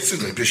in the ear too,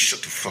 like, bitch,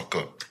 shut the fuck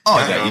up. Oh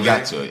yeah, you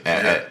got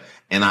to.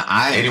 And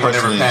I Anyone ever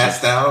personally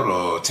passed out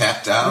or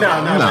tapped out? No,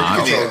 I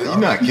mean, you're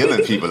not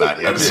killing people out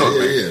here. I'm just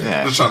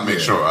trying to make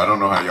sure. I don't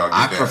know how y'all get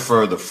I that.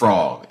 prefer the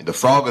frog. The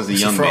frog is a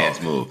young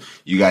man's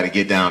move. You got to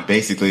get down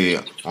basically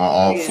on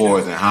all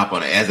fours and hop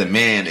on it. As a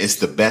man, it's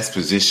the best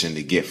position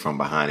to get from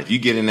behind. If you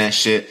get in that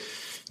shit,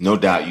 no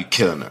doubt you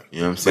killing her. You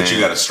know what I'm saying? But you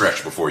got to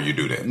stretch before you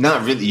do that.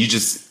 Not really. You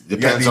just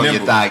depends on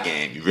your thigh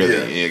game. You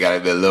really you got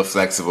to be a little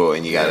flexible,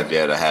 and you got to be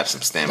able to have some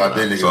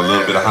stamina. So a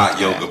little bit of hot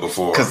yoga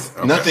before. Because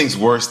nothing's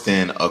worse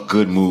than a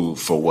good move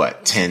for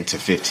what 10 to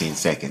 15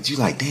 seconds. You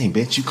like, dang,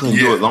 bitch, you couldn't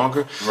do it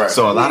longer. Right.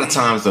 So a lot of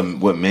times,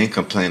 what men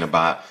complain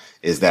about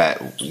is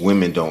that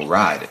women don't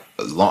ride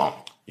long.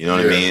 You know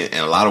what I mean?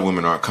 And a lot of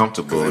women aren't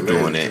comfortable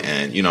doing it.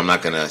 And I'm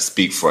not gonna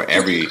speak for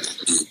every,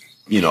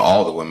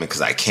 all the women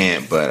because I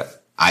can't, but.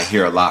 I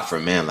hear a lot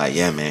from men like,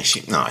 yeah, man,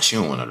 she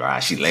don't want to ride.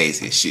 She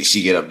lazy.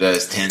 She get up there,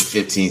 it's 10,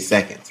 15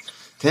 seconds.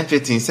 10,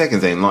 15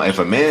 seconds ain't long. If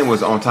a man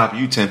was on top of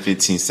you 10,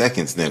 15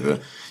 seconds, nigga,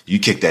 you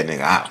kick that nigga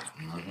out.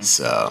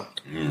 So.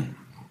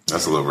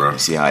 That's a little rough.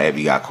 See how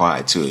Abby got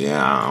quiet too.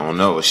 Yeah, I don't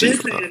know.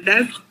 Listen,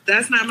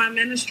 that's not my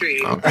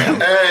ministry. Okay.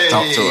 Hey.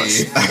 Talk to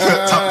us.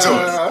 Talk to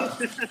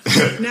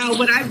us. Now,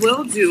 what I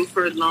will do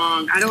for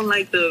long, I don't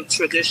like the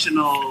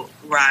traditional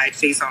ride,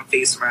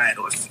 face-on-face ride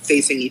or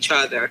facing each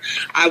other.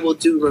 I will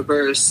do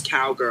reverse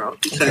cowgirl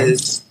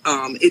because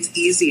it's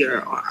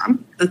easier.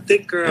 I'm a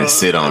thick girl and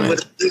sit on with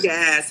it. a big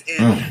ass,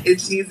 and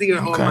it's easier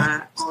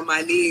on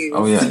my knees.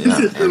 Oh, yeah.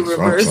 to do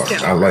reverse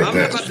cowgirl. I like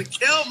that. I'm about to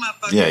kill my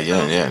fucking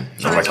Yeah.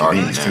 I like our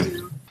knees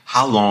too.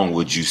 How long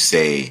would you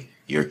say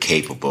you're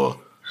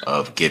capable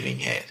of giving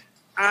head?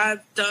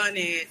 I've done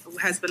it.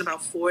 Has been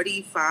about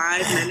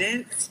 45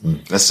 minutes.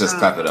 Let's just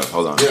clap it up.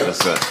 Hold on. Yeah.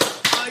 Let's,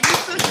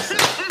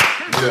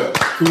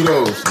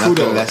 Kudos.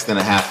 nothing less than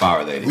a half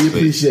hour, ladies. We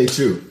please. appreciate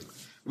you.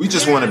 We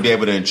just want to be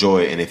able to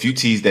enjoy it. And if you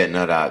tease that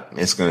nut out,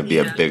 it's going to be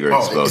a bigger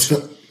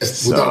explosion.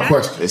 Without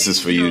question. This is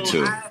for you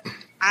too.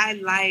 I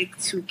like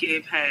to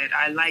give head.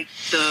 I like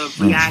the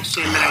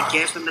reaction that I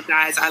get from the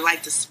guys. I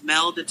like to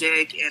smell the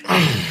dick and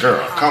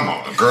Girl, come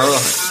on, girl.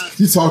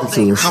 You talking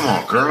to us? Come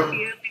on, girl.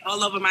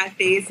 all over my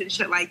face and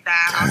shit like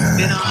that. I'll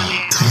spit on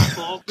it.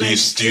 I'll Do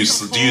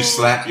you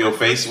slap your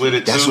face with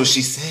it too? That's what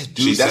she said,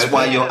 dude. That's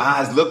why your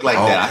eyes look like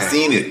that. I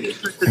seen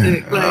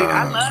it. Like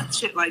I love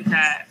shit like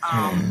that.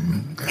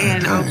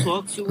 And I'll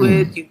talk to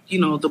it. You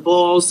know, the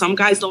balls. Some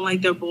guys don't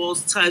like their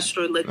balls touched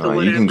or licked or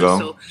whatever. You can go.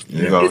 So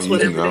You it's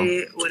can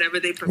go. whatever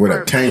they prefer. What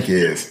a tank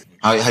is.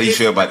 How do you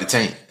feel about the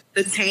taint?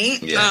 The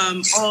taint.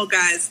 Yeah. All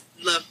guys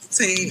love the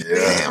taint.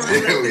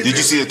 Yeah. Did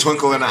you see the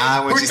twinkle in the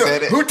eye when she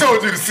said it? Who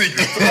told you the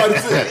secret? Somebody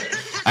said.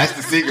 That's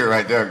the secret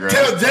right there, girl.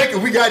 Tell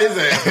Jacob we got his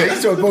ass.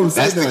 He's supposed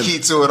to say That's the nothing. key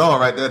to it all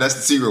right there. That's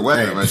the secret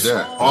weapon right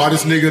there.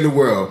 Hardest nigga in the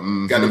world.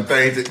 Got them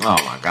things that... Oh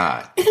my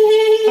God.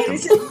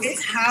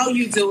 It's how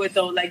you do it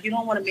though. Like you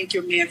don't want to make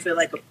your man feel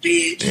like a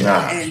bitch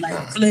and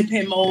like flip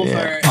him over.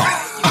 Didn't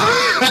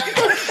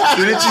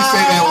you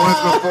say that once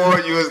before?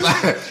 You was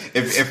like,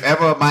 if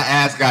ever my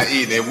ass got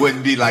eaten, it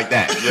wouldn't be like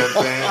that. You know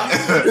what I'm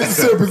saying?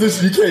 It's a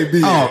position you can't be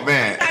in. Oh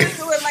man. You gotta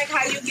do it like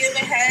how you give a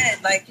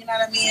head, like you know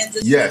what I mean.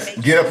 Just Yes,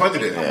 make get your up under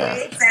there.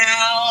 way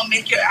down.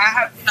 Make your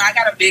I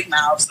got a big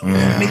mouth, so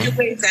make your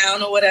way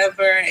down or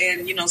whatever,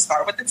 and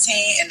start with the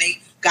taint. And they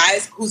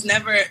guys who's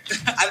never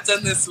I've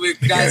done this with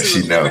guys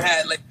who've never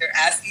had like their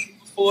ass eaten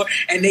before,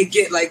 and they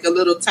get like a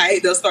little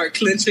tight. They'll start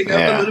clenching up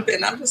a little bit,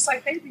 and I'm just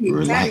like, baby,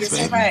 relax, it's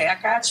baby. all right.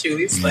 I got you.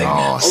 It's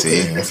like,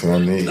 see, That's what I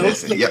mean.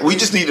 yeah, we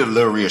just need a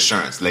little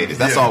reassurance, ladies.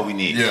 That's all we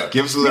need. Yeah.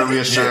 Give us a little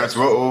reassurance.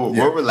 We'll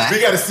relax.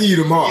 We got to see you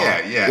tomorrow.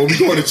 Yeah. When we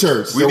go to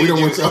church. So we don't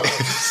want y'all...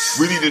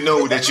 We need to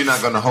know that you're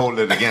not going to hold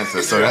it against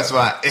us. So that's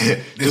why,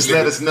 just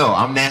let us know.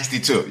 I'm nasty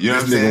too. You know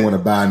what I'm This nigga saying? want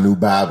to buy a new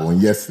Bible, and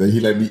yesterday he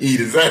let me eat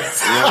his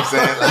ass. You know what I'm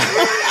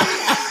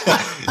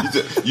saying?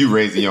 You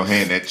raising your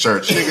hand at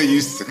church,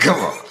 nigga. Come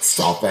on,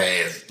 Soft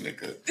ass.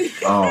 nigga.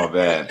 Oh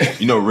man,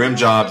 rim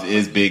jobs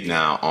is big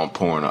now on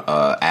porn.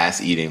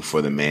 Ass eating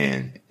for the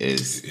man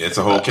is It's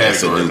a whole category.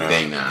 It's a new now.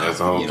 thing now. It's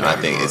a whole I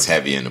category. think it's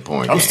heavy in the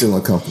porn. I'm game. still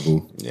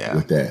uncomfortable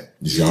with that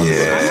genre.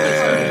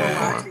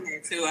 watching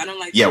it too. I don't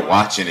like. Yeah,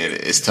 watching it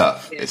is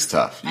tough. It's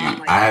tough. I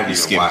haven't even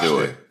skip watched through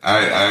it.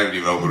 I haven't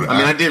even opened it. I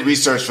mean, I did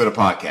research for the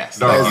podcast.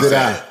 No, As did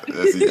I.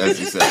 As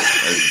you said.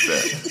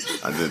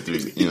 I did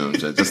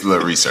just a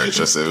little research.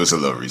 It was a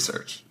little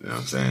research. You know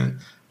what I'm saying?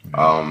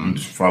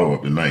 Just follow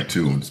up tonight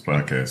too on this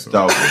podcast.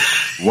 So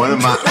one of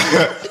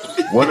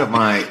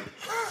my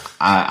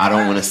I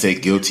don't want to say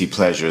guilty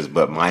pleasures,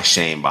 but my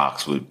shame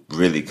box would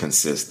really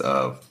consist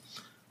of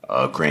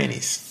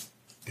grannies.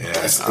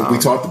 We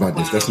talked about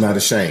this. That's not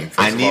a shame. First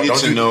I of all, needed don't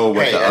to do- know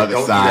what hey, the other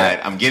don't do side.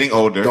 that. I'm getting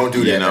older. Don't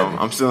do that, baby.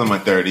 I'm still in my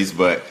 30s,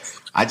 but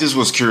I just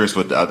was curious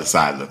what the other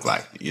side looked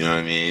like. You know what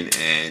I mean?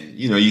 And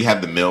you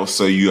have the MILF,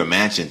 so you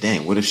imagine,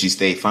 dang, what if she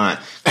stayed fine?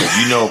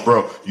 Because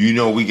bro,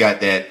 we got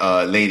that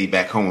lady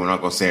back home. We're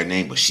not gonna say her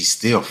name, but she's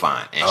still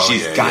fine, and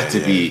she's got to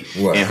be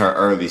What? in her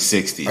early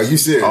 60s. Are you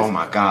serious? Oh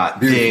my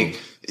God, Beautiful.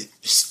 big,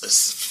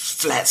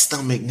 flat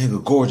stomach,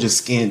 nigga, gorgeous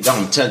skin.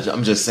 Don't touch.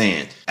 I'm just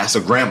saying, that's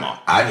a grandma.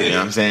 I did You know it.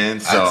 what I'm saying? I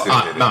So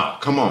still did it. no,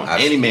 come on,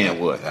 any man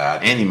would.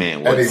 Any man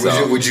would. Eddie,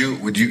 So- would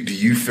you do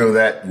you feel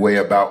that way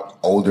about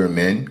older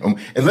men?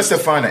 And let's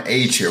define an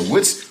age here.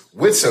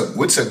 What's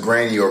a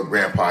granny or a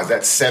grandpa? Is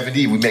that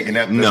 70? We making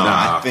that? No,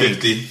 Nah, I think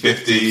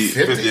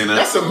 50 and up.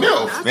 That's a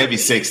MILF. maybe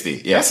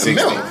 60. Yeah, That's a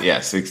 60. milk. Yeah,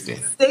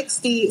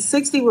 60.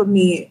 60 with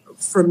me.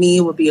 For me,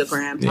 would be a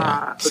grandpa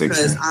Yeah, 60.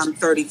 because I'm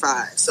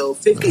 35, so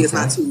 50 is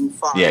not too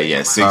far.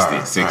 Yeah, 60, All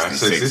right, 60, all right,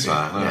 60 is 60.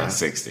 fine, all Yeah, right.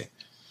 60.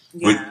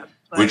 Yeah,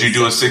 but Would you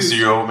do a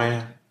 60-year-old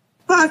man?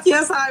 Fuck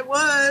yes, I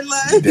would.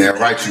 Like, Damn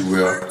right you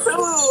will.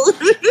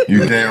 Dude.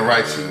 You damn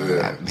right you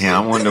will. Man, I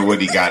wonder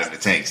what he got in the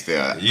tank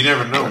still. You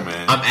never know,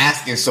 man. I'm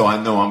asking so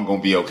I know I'm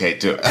going to be okay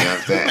too. You know what I'm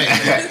saying?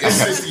 It's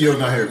 60 years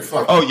not here.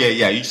 Fuck. Oh,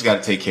 yeah. You just got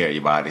to take care of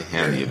your body,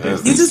 handle your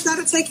business. You just got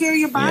to take care of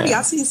your body. Yeah.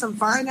 I've seen some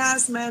fine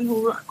ass men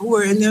who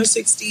are in their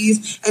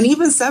 60s and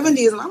even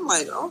 70s, and I'm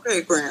like,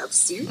 okay,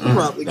 Gramps, you can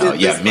probably No, get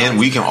yeah, this man, body.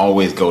 we can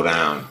always go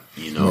down,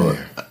 Yeah.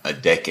 a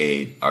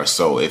decade or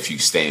so if you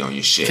stay on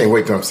your shit. Can't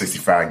wait till I'm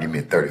 65 and give me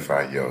a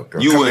 35-year-old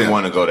girl. You Come wouldn't here.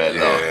 want to go that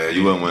low. Yeah,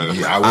 You wouldn't want to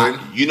go. Yeah, I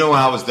wouldn't. You know,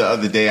 I was the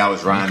other day. I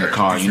was riding the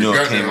car. You know,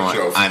 it came on.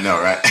 Yourself. I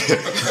know, right?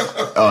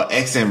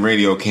 XM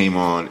Radio came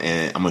on,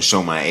 and I'm gonna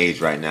show my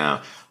age right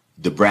now.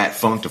 The Brat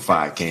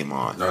Funktified came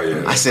on. Oh,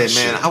 yeah. I said,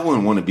 man, I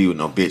wouldn't want to be with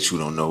no bitch who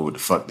don't know what the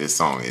fuck this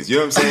song is. You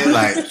know what I'm saying?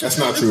 Like, That's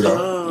not true,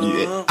 though.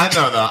 yeah, I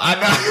know.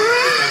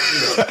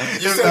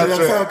 You said it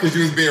that time because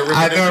you was being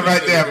I know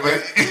right there,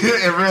 but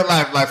in real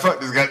life, like, fuck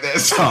this got that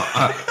song.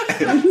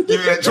 Give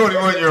me that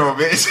 21-year-old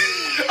bitch.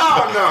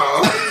 Oh,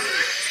 no.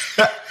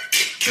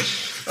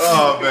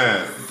 Oh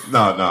man.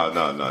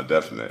 No,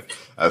 definitely.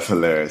 That's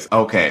hilarious.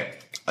 Okay.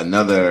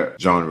 Another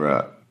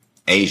genre,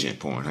 Asian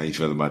porn. How you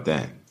feel about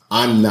that?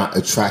 I'm not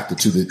attracted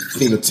to the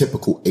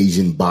phenotypical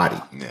Asian body.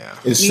 Yeah.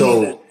 And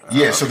so,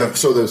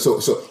 so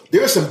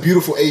there are some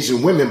beautiful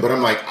Asian women, but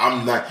I'm like,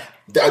 I'm not,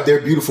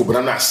 they're beautiful, but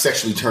I'm not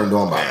sexually turned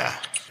on by them. Yeah.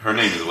 Her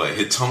name is what?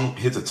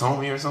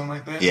 Hitomi or something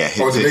like that? Yeah,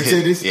 Oh, the big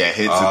titties? Yeah,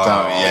 hits the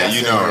tummy. Yeah,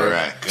 you know her,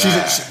 right?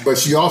 But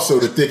she also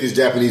the thickest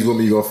Japanese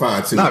woman you're going to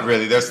find, too. Not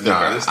really. That's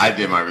different. that's I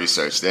did my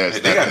research. They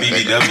They got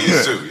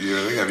BBWs too.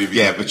 Yeah, they got BBWs.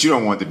 Yeah, but you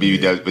don't want the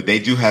BBWs. But they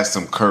do have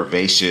some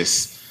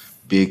curvaceous,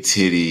 big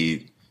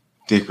titty,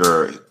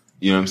 thicker.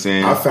 You know what I'm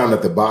saying? I found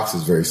that the box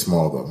is very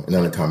small, though, and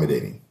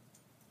unaccommodating.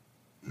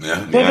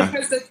 Yeah. Well, Yeah.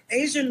 because the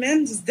Asian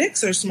men's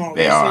dicks are smaller.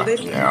 They are.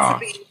 So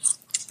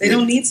they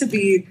don't need to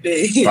be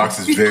big. Box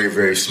is very,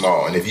 very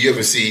small. And if you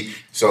ever see,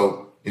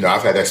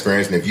 I've had that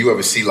experience, and if you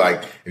ever see,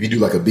 if you do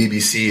like a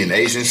BBC and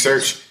Asian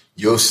search,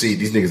 you'll see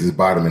these niggas is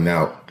bottoming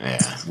out. Yeah.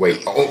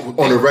 Wait,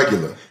 on a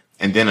regular.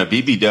 And then a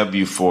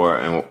BBW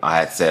and I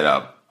had set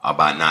up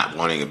about not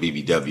wanting a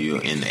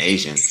BBW in the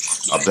Asian.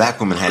 A black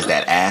woman has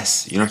that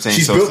ass. You know what I'm saying?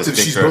 She's so built it's a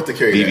she's thicker built to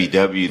carry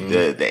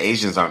BBW. The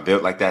Asians aren't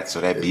built like that,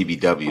 so that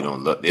BBW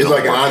don't look. It's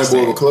like an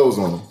honorable with clothes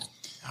on them.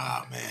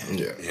 Oh man,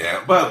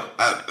 yeah. But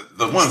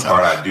the one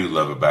part I do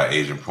love about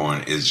Asian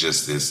porn is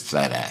just this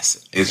flat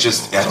ass. It's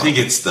just, I think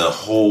it's the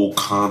whole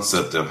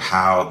concept of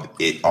how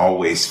it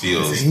always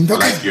feels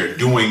like you're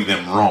doing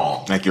them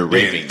wrong, like you're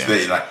raping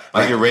them,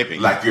 like you're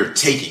raping, like you're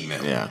taking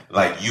them. Yeah,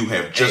 like you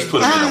have just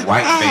put them in a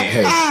white van.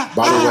 Hey,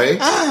 by the way,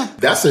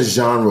 that's a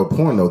genre of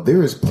porn though.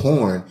 There is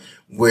porn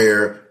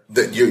where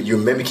you're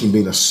mimicking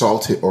being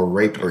assaulted or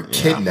raped or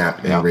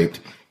kidnapped and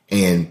raped,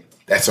 and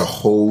that's a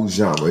whole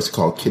genre. It's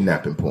called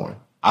kidnapping porn.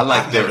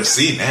 I've never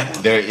seen that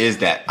one. There is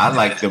that. I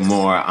like the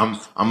more. I'm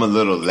a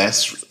little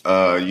less,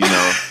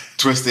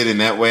 twisted in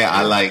that way.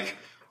 I like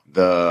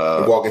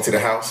the walk into the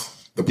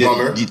house, the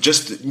plumber.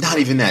 Just not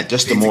even that.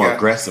 Just the more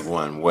aggressive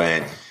one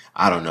when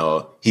I don't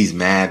know. He's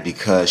mad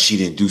because she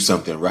didn't do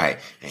something right,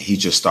 and he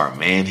just start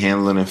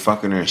manhandling and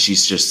fucking her, and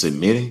she's just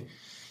submitting.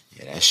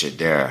 Yeah, that shit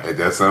there. Like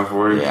that sound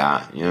for you?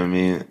 Yeah, you know what I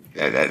mean.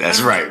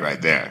 That's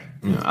right there.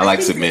 You know, I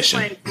like submission.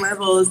 There's like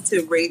levels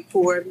to rape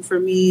porn for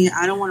me.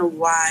 I don't want to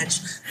watch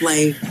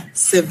like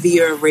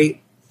severe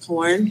rape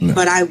porn,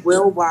 but I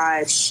will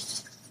watch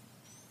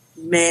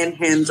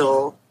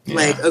manhandle,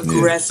 like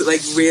aggressive, like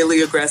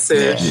really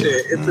aggressive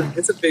shit.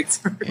 It's a big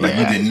turn. Like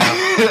you did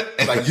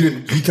not, like you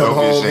didn't. He come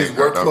home, his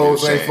work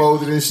clothes ain't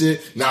folded and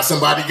shit. Now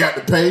somebody got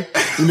to pay.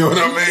 You know what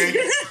I mean?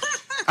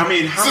 I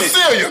mean,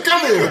 Cecilia,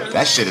 come here.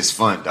 That shit is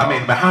fun,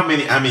 dog. But how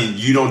many? I mean,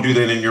 you don't do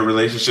that in your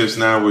relationships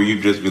now, where you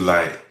just be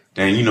like,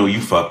 "Dang,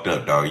 you fucked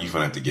up, dog. You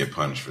gonna have to get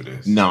punished for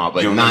this." No,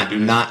 but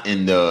not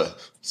in the.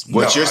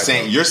 You're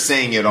saying, you're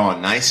saying it all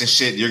nice and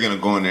shit. You're gonna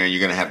go in there and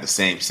you're gonna have the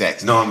same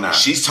sex. No, I'm not.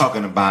 She's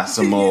talking about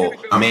some old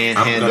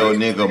manhandle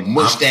nigga,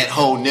 mush that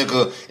whole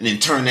nigga, and then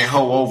turn that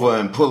hoe over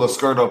and pull her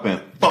skirt up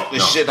and fuck the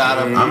shit out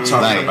of him. I'm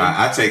talking about.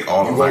 I take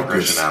all of my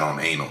aggression out on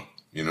anal.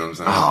 You know what I'm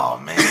saying?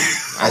 Oh man,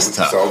 that's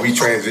tough. So we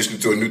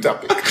transitioned to a new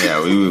topic.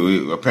 Yeah,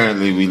 we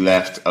apparently we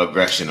left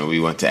aggression and we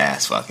went to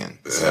ass fucking.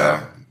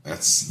 So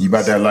that's you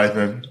about that life,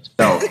 man.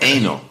 No,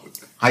 anal.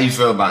 How you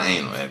feel about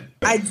anal, Ed?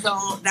 I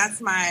don't.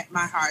 That's my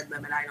hard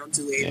limit. I don't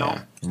do anal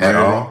at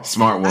all.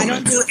 Smart woman. I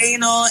don't do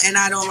anal, and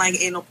I don't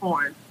like anal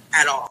porn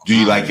at all. Do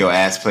you like your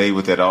ass played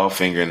with at all?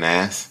 Finger in the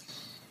ass?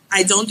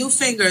 I don't do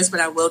fingers,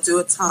 but I will do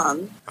a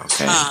tongue.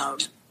 Okay.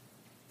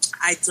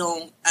 I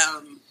don't.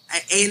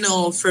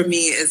 Anal for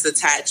me is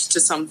attached to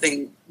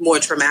something more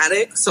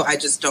traumatic, so I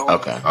just don't.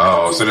 Okay.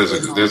 Oh, so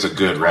there's a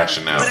good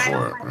rationale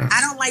for it.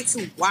 I don't like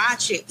to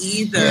watch it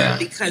either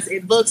because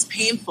it looks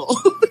painful.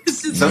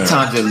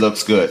 Sometimes it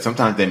looks good.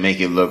 Sometimes they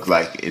make it look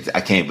like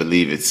I can't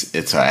believe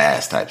it's her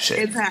ass type shit.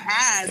 It's her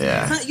ass.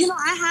 Yeah.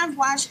 I have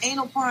watched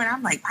anal porn.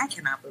 I'm like, I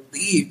cannot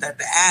believe that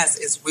the ass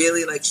is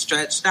really like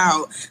stretched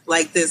out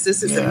like this.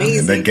 This is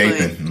amazing. They're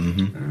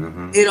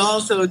gaping. It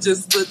also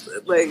just looks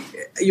like,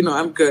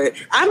 I'm good.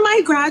 I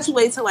might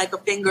graduate to like a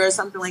finger or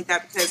something like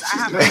that because I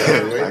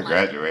have. I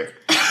graduate.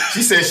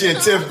 She said she in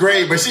 10th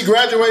grade, but she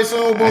graduates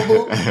soon, boo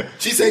boo.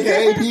 She's taking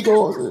AP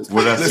courses.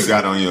 What else you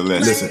got on your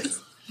list? Listen.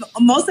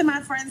 Most of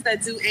my friends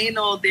that do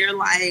anal, they're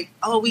like,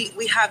 oh,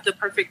 we have the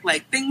perfect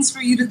like things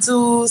for you to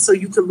do so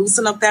you can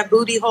loosen up that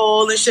booty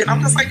hole and shit. I'm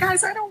just like,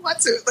 guys, I don't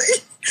want to.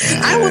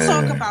 I will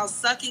talk about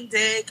sucking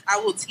dick. I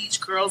will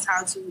teach girls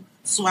how to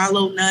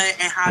swallow nut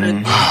and how to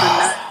use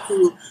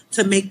the nut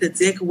to make the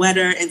dick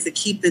wetter and to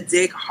keep the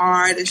dick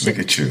hard and shit.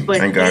 Look at you.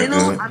 But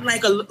anal, I'm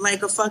like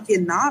a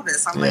fucking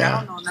novice. I'm like,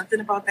 I don't know nothing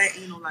about that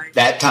anal life.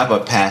 That type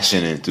of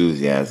passion and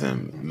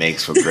enthusiasm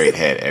makes for great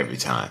head every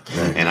time.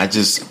 And I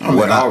just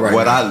what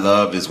I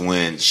love is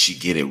when she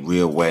get it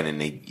real wet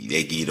and they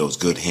give you those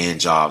good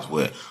hand jobs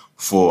with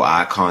full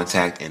eye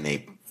contact and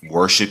they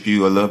worship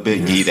you a little bit,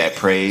 give you that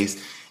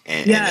praise.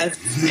 And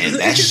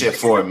that shit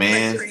for a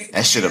man,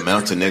 that shit'll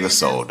melt a nigga's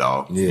soul,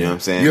 dog. Yeah. You know what I'm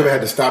saying? You ever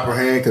had to stop her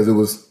hand because it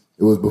was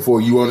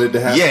before you wanted it to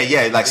happen?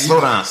 Yeah, like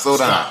slow down.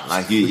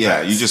 Like you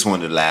just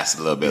wanted to last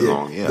a little bit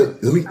long. Yeah. I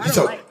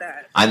don't like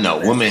that. I know,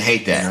 women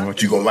hate that. I know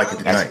what you gonna like it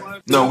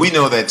tonight. No, we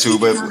know that too,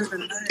 but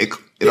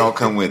it all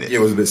come with it. Yeah,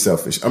 it was a bit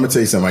selfish. I'm gonna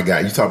tell you something.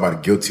 You talk about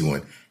a guilty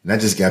one, and I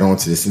just got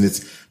onto this, and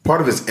it's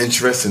part of it's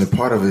interesting, and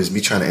part of it is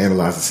me trying to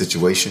analyze the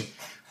situation.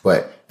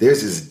 But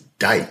there's this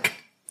dyke.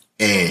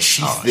 And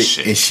she's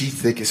thick, and she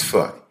thick as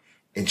fuck.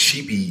 And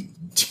she be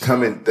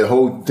coming, the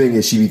whole thing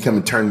is she be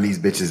coming turning these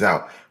bitches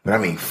out. But I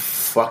mean,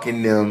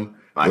 fucking them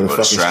with a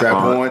fucking strap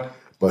on,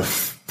 but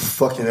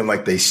fucking them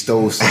like they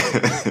stole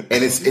something.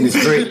 and it's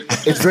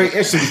very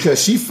interesting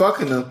because she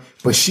fucking them,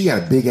 but she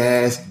got a big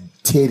ass,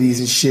 titties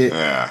and shit.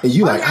 Yeah. And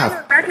you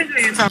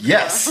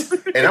yes.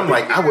 And I'm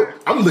like,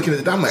 I'm looking at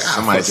it, I'm like,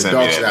 I'll fuck the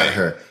dog shit out of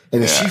her.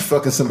 And then she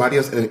fucking somebody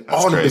else, and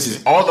all the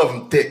bitches, all of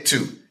them thick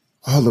too.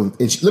 All of them.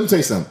 And let me tell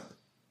you something.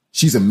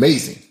 She's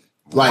amazing.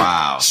 Like,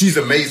 Wow. she's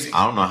amazing.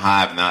 I don't know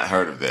how I've not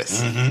heard of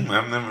this. Mm-hmm.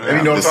 I've never.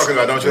 You know what I'm talking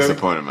about, don't you?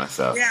 Disappointed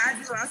myself. Yeah, I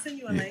do. I'll send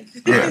you a link.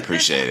 I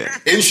appreciate it.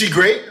 Isn't she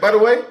great, by the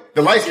way?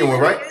 The light skin one,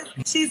 right?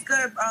 She's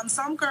good.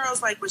 Some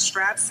girls like with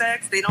strap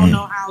sex, they don't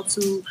know how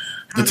to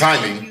The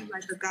timing. use,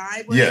 like the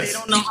guy with Yes. They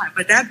don't know how,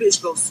 but that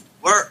bitch goes to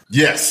work.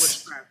 Yes. With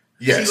strap.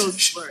 Yes. She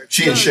goes to work.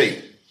 She in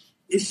shape.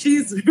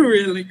 She's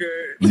really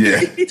good.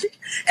 Yeah.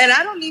 And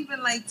I don't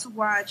even like to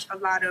watch a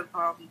lot of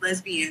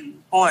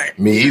lesbian porn.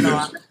 Me You either.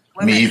 know,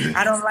 Me either.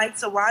 I don't like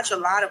to watch a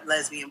lot of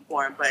lesbian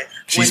porn, but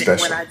She's when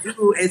special. I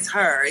do, it's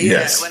her. Yeah.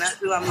 Yes. When I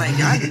do, I'm like,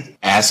 y'all need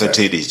Ass or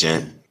titties,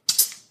 Jen?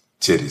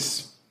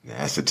 Titties.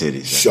 Ass or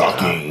titties.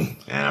 Shocking.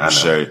 And I'm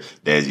sure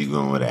Dad, you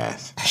going with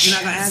ass. You're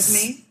not gonna ask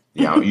me?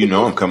 Yeah, you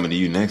know I'm coming to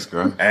you next,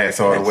 girl. Ass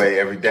all the way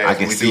every day. I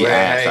can We see do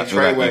ass. I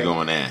feel like Treyway. you're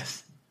going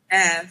ass.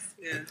 Ass.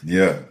 Yeah.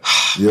 Yeah.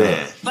 Yeah.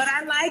 Man. But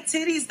I like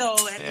titties though.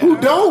 And Who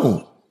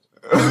don't?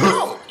 Who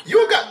don't?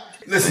 You got.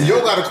 Listen, you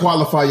got to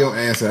qualify your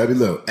answer. I mean,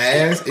 look,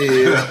 ass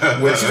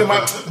is when she's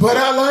about, but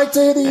I like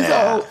titties.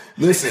 Yeah. Oh,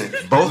 listen,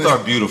 Both are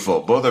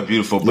beautiful. Both are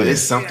beautiful, but Yeah.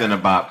 it's something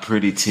about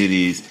pretty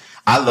titties.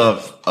 I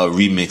love a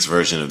remix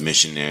version of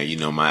Missionary. You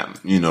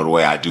know the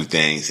way I do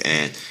things,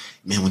 and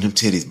man, when them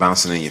titties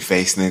bouncing in your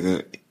face,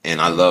 nigga. And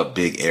I love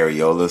big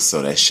areolas,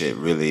 so that shit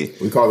really.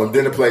 we call them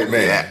dinner plate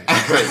man.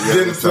 Yeah.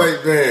 Dinner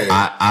plate man.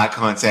 Eye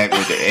contact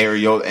with the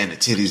areola and the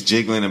titties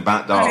jiggling and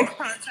bounce. Eye Dog,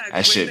 contact that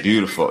with shit the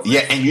beautiful. areola. Yeah,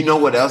 and you know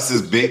what else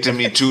is big to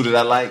me too that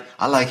I like?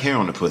 I like hair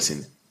on the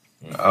pussy.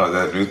 Oh,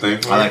 that new thing.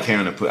 For I you? like hair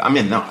on the pussy. I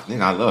mean, no,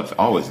 nigga, I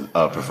always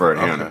preferred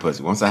hair on the Okay.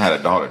 pussy. Once I had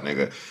a daughter,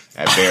 nigga,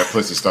 that bare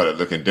pussy started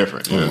looking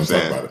different. You know what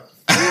I'm Talk saying? about it.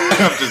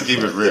 I'm just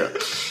keeping it real.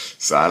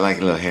 So I like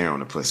a little hair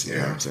on the pussy. You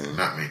know what I'm saying?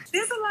 Not me.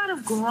 There's a lot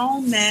of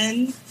grown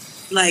men,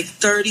 like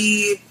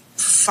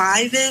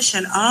 35-ish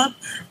and up,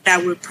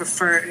 that would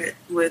prefer it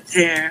with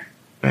hair.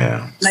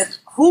 Yeah, Like,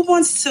 who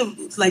wants to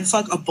like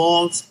fuck a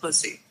bald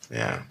pussy?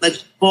 yeah. Like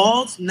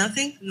bald,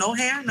 nothing, no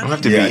hair, Don't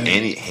have to nothing. be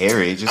any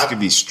hairy. It just could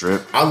be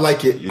stripped. I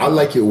like it. I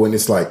like it when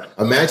it's like,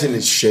 imagine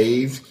it's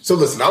shaved. So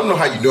listen, I don't know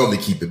how you normally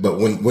keep it, but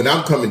when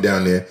I'm coming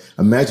down there,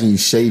 imagine you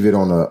shave it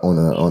on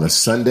a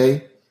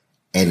Sunday,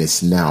 and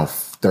it's now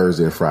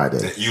Thursday or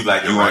Friday. You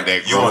want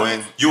that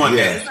growing? You want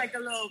Yeah. It's like a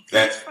little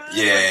that? peach fuzz.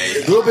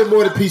 Yeah. A little bit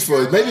more than peach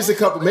fuzz. Maybe it's a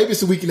couple. Maybe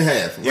it's a week and a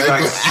half. You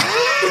Right? like-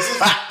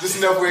 Just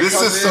enough where it This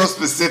comes is so in.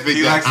 specific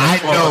He that likes that I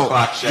 12 know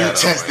o'clock you shadow,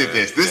 tested man.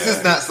 this. This Yeah.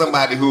 is not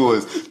somebody who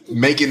was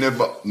making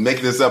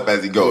this up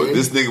as he goes.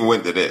 This nigga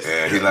went to this.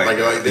 Yeah, he like Like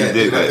that. that. He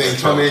did That that. thing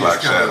come in, 12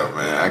 o'clock just kinda- shadow,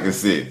 man. I can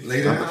see.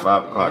 Lay Not down. the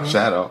 5 o'clock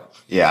shadow.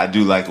 Yeah, I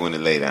do like when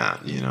it lay down,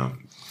 you know.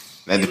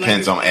 That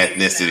depends on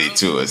ethnicity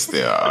too. It's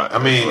still. I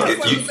mean, That's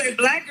why you, we say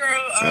black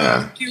girl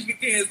Yeah. pubic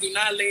hairs do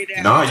not lay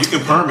down. no, you can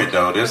perm it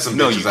though. There's some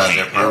No, bitches you out there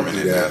can't.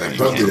 permanent. Yeah, They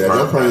don't do can that. Don't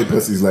perm perm your it.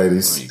 pussies,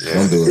 ladies. Yeah.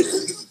 Don't do it.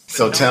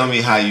 So tell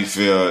me how you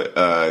feel,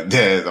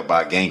 Des,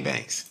 about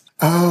gangbangs.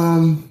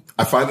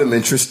 I find them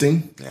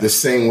interesting the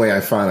same way I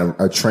find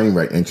a train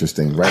wreck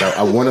interesting, right?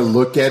 I want to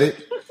look at it,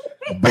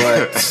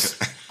 but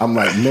I'm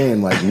like,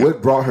 man, like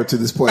what brought her to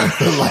this point in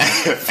her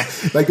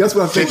life? Like that's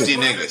what I'm 50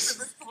 thinking.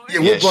 niggas. Yeah,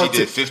 Yeah, what she brought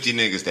did to, 50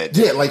 niggas that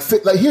day. yeah, like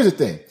here's the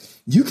thing.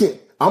 You can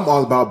I'm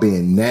all about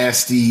being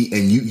nasty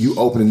and you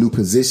opening new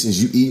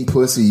positions, you eating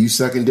pussy, you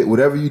sucking dick,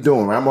 whatever you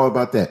doing, right? I'm all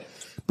about that.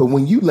 But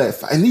when you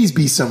and these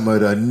be some of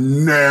the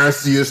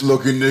nastiest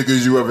looking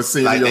niggas you ever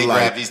seen Like in they your life.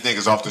 grab these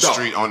niggas off the Dog,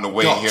 street on the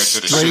way dog, here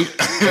to the straight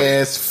shoot.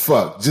 as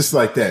fuck, just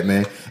like that,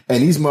 man.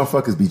 And these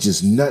motherfuckers be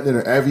just nutting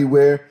her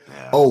everywhere.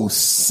 Yeah. Oh,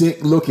 sick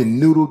looking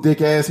noodle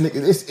dick ass nigga.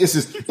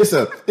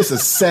 It's a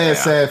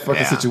sad fucking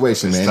Yeah.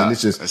 situation, man. Tough. And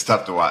it's just, it's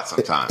tough to watch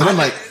sometimes. and I'm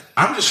like,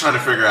 I'm just trying to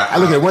figure out. I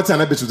look at it one time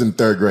that bitch was in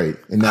 3rd grade,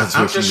 and that's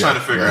I'm what just she trying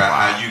got. to figure Yeah.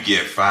 out how you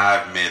get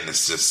 5 men to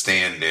just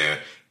stand there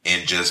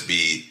and just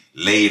be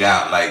laid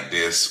out like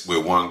this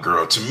with one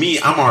girl. To me,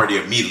 I'm already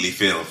immediately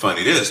feeling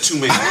funny. There's too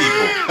many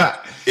people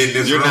in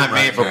this You're room not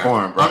made right for now.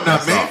 porn, bro. I'm not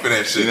That's made all. for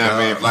that shit. You're not dog.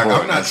 made for like porn,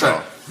 I'm not that's trying.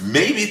 all.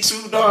 Maybe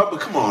 2, dog,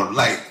 but come on,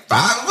 like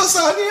 5 of us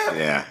out here.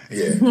 Yeah.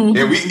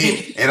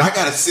 Yeah. And I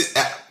gotta sit.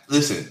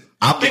 Listen.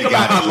 I think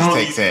God just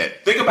takes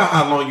that. Think about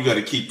how long you got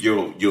to keep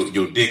your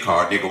dick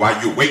hard, nigga,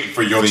 while you're waiting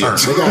for your turn.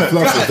 They got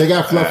fluffers. They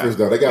got fluffers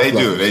though. They got They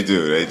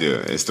fluffers.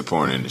 do. It's the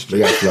porn industry.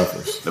 They got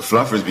fluffers. The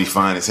fluffers be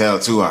fine as hell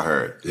too, I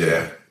heard.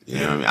 Yeah. You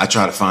know what I mean? I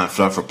try to find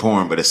fluffer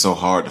porn, but it's so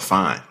hard to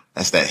find.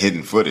 That's that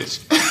hidden footage.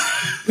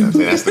 You know what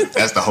I'm saying?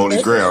 That's the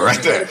holy grail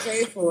right there.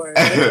 Pay for it.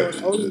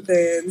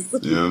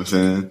 OnlyFans. You know what I'm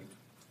saying?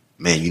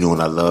 Man, you know what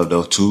I love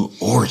though too?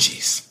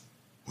 Orgies.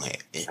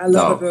 Like, I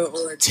love dog, a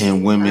good orgy.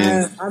 10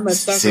 women, I'm a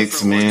sucker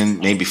 6 for men,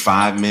 maybe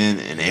 5 men,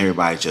 and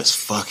everybody just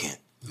fucking.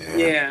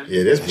 Yeah.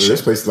 Yeah,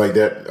 there's places like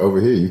that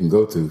over here you can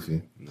go to.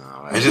 See.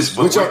 No, It's just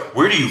Which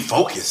where do you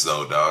focus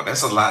though, dog?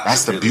 That's a lot.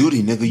 that's to the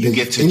really- beauty, nigga. You They-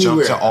 get to jump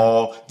anywhere. to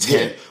all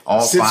 10,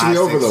 all Sensory 5, 6,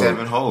 overload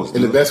 7 holes. in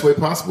the dude. best way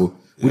possible.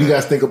 What do you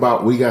guys think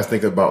about? What do you guys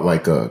think about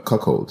like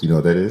cuckold? You know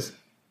what that is?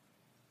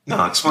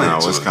 No, explain No,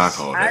 it to what's us.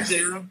 cockhold? I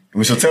do.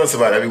 Well, so tell us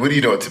about it. I mean, what do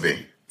you know it to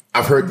be?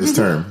 I've heard this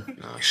term.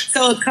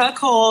 So a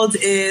cuckold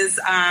is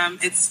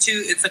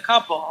it's a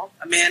couple,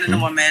 a man and a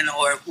woman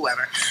or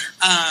whoever,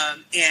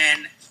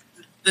 and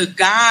the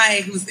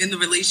guy who's in the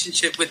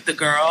relationship with the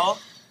girl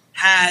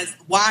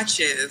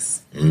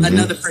watches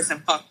another person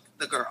fuck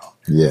the girl.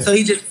 Yeah. So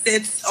he just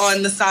sits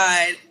on the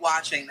side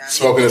watching them.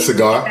 Smoking a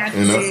cigar,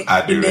 you know?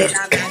 I do that.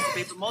 Not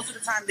masturbate, but most of the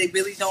time they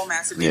really don't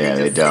masturbate. Yeah,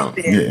 they they just don't.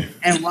 sit there Yeah.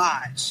 and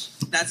watch.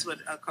 That's what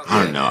a coach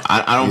I don't know.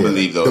 I don't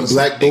believe those The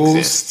black bulls,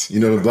 exist. you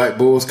know, the black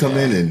bulls come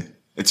in and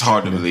It's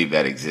hard to believe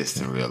that exists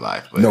in real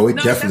life. But no, it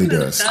definitely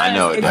does. I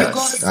know it if does. you go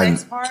to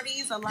sex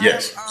parties, a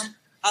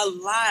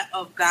lot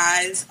of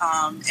guys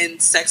in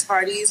sex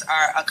parties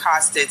are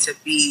accosted to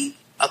be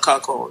a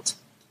cuckold.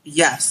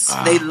 Yes,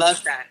 they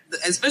love that.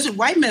 Especially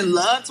white men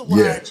love to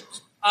watch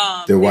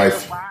their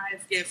wives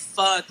get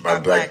fucked by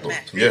black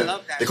men. They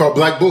love that. They call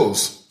black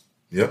bulls.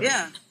 Yep.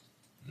 Yeah.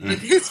 Look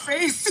at his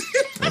face.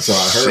 That's all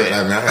I heard. Shit.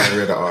 I mean, I haven't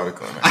read the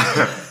article.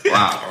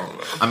 Wow.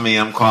 I mean,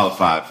 I'm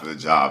qualified for the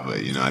job, but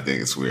I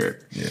think it's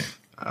weird. Yeah.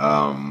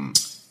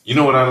 You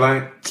know what I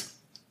like?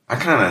 I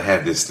kind of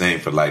have this thing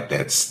for like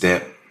that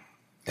stepmom,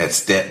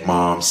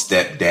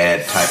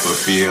 stepdad type of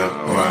feel.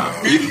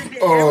 Wow.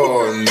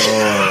 Oh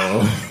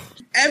no.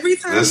 Every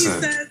time he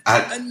Listen, says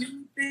a new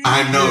thing.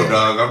 I know,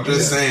 dog. I'm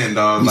just saying,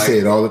 dog. You Like, say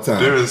it all the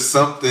time.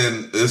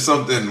 There's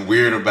something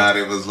weird about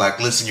it. It was like,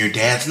 listen, your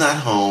dad's not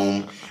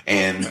home,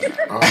 and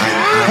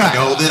I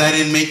know that I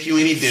didn't make you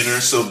any dinner,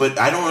 but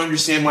I don't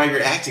understand why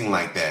you're acting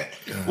like that.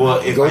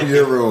 Well, Go to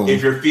your room.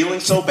 If you're feeling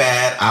so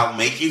bad, I'll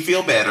make you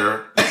feel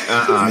better.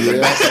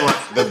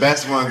 The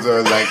best ones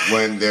are like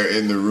when they're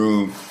in the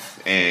room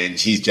and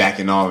she's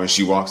jacking off and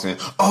she walks in.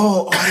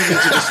 Oh, I didn't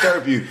mean to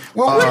disturb you.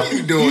 Well, what are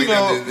you doing?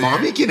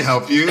 Mommy can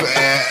help you.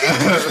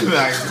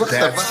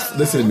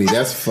 Listen to me.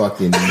 That's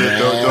fucking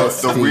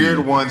nasty. The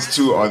weird ones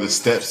too are the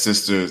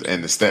stepsisters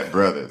and the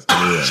stepbrothers.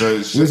 So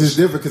Which is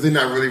different because they're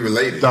not really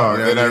related. Dog,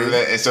 You know they're what not I mean?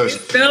 related. And so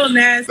Still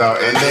nasty. so,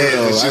 and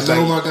then it's I just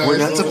know like, my guys we're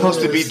not love supposed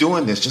to be this.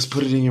 doing this. Just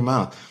put it in your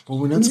mouth. Well,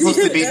 we're not supposed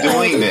to be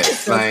doing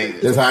this. Like,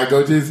 That's how it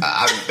goes, Jesus?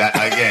 I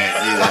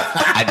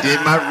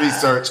did my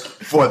research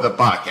for the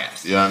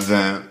podcast. You know what I'm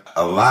saying?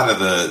 A lot of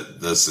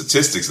the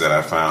statistics that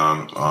I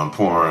found on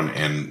porn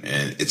and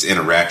its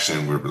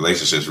interaction with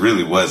relationships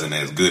really wasn't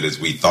as good as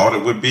we thought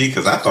it would be,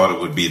 because I thought it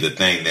would be the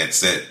thing that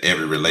set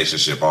every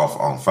relationship off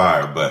on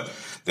fire. But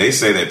they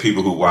say that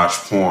people who watch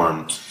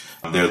porn,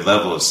 their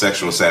level of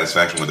sexual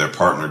satisfaction with their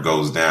partner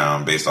goes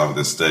down based off of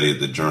this study at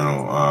the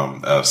Journal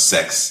of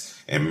Sex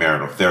and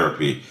Marital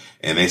Therapy.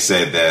 And they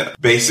said that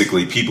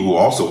basically people who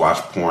also watch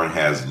porn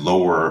has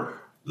lower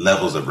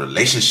levels of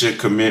relationship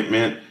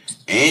commitment,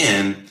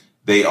 and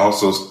they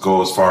also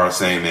go as far as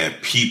saying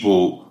that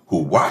people who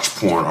watch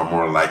porn are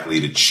more likely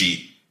to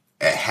cheat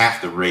at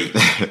half the rate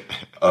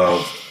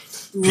of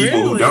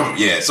people who don't.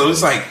 Yeah. So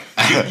it's like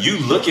you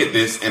look at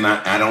this, and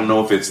I don't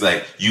know if it's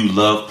like you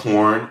love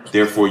porn,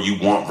 therefore you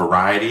want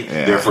variety,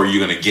 therefore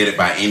you're going to get it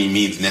by any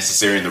means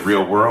necessary in the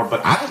real world.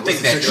 But I don't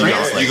think that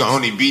translates. You can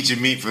only beat your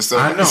meat for so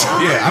I know.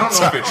 Yeah. I don't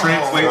know if it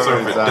translates or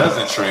if it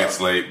doesn't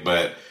translate,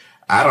 but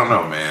I don't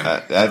know,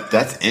 man.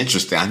 That's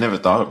interesting. I never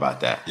thought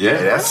about that. Yeah. I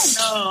don't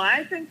know.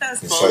 I think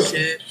that's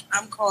bullshit.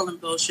 I'm calling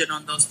bullshit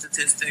on those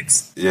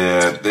statistics.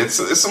 Yeah,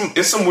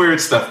 it's some weird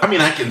stuff. I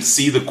mean, I can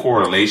see the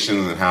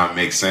correlations and how it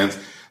makes sense.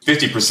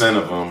 50%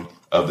 of them,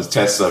 of the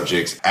test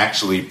subjects,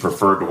 actually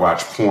preferred to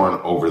watch porn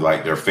over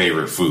like their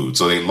favorite food.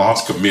 So they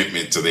lost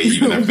commitment to their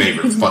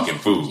favorite fucking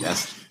food.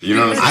 Yes. You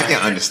know what I'm saying? I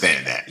can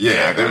understand that.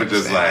 Yeah, they were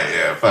just like,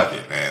 yeah, fuck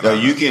it, man. No,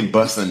 you can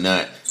bust a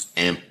nut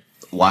and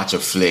watch a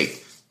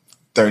flick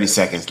 30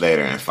 seconds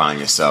later and find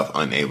yourself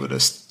unable to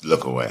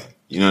look away.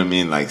 You know what I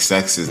mean? Like,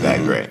 sex is that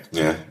great.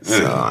 Yeah.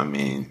 So, I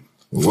mean,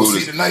 We'll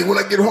see tonight when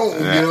I get home.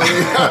 You know what I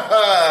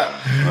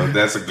mean? Well,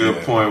 that's a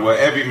good point. Well,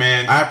 Evie,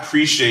 man, I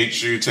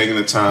appreciate you taking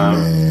the time.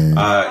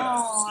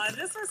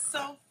 This is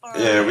so fun.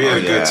 Yeah, we had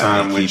a good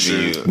time with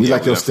you. We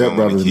like your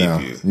stepbrothers now.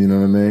 You know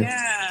what I mean?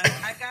 Yeah,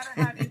 I gotta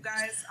have you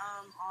guys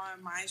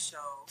on my show.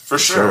 For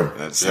sure.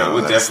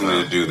 We'll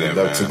definitely do that,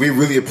 man. So we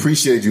really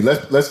appreciate you.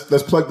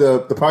 Let's plug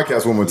the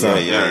podcast one more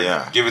time.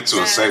 Yeah. Give it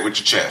to us. Say it with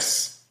your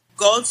chest.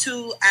 Go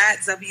to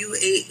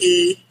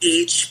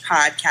 @WAAH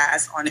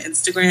podcast on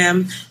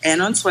Instagram and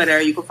on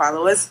Twitter. You can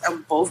follow us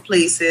on both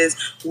places.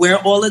 We're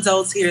All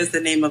Adults Here is the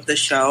name of the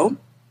show.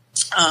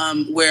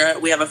 Where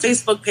we have a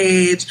Facebook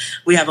page,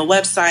 we have a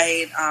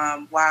website,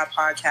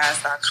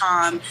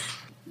 wildpodcast.com.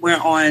 We're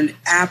on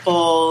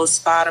Apple,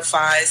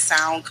 Spotify,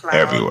 SoundCloud,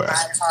 Everywhere.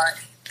 iHeart,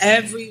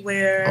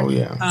 everywhere. Oh,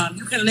 yeah.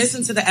 You can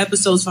listen to the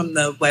episodes from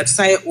the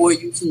website, or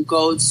you can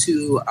go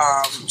to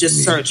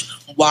just search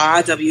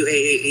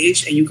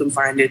YWAAH and you can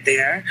find it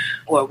there,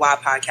 or Y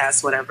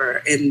Podcast,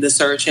 whatever, in the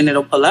search, and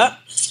it'll pull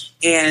up.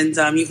 And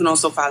you can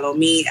also follow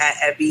me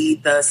at Evie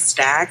the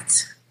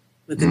Stacked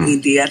with an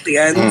ED at the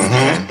end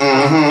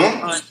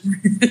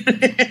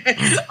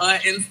on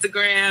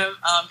Instagram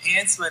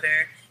and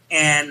Twitter.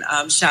 And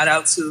shout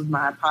out to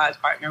my pod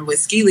partner,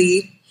 Whiskey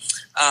Lee.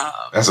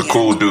 That's a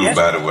cool dude,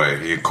 by the way.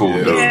 He's a cool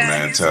dude,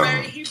 man. Tell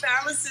him. He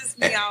balances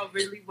me out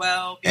really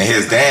well. And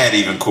his dad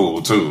even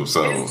cool, too.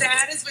 So his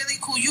dad is really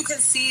cool. You can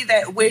see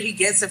that where he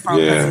gets it from.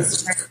 Yeah.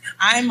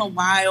 I'm a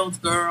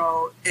wild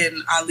girl,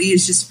 and Ali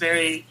is just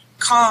very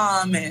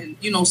calm and,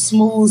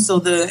 smooth.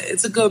 So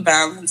it's a good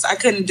balance. I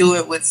couldn't do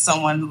it with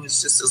someone who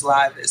was just as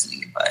live as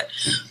me. But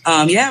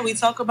we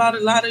talk about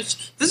a lot of.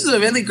 This is a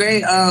really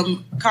great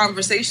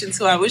conversation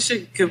too. I wish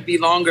it could be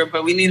longer,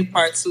 but we need a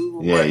part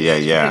 2.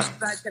 Yeah.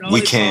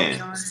 We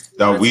can.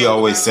 Though we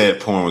always said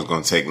porn was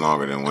going to take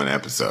longer than one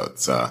episode.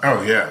 So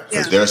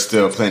because there's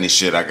still plenty of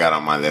shit I got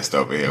on my list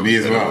over here. Me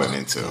as well. Went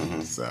into.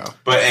 So,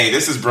 but hey,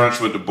 this is Brunch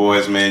with the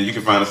Boys, man. You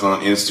can find us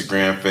on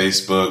Instagram,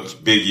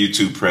 Facebook, big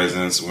YouTube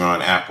presence. We're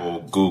on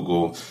Apple,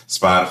 Google,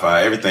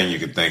 Spotify, everything you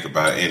can think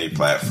about, any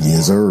platform.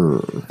 Yes, sir.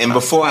 And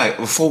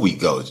before we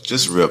go,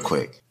 just real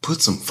quick,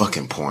 put some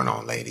fucking porn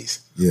on, ladies.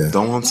 Yeah.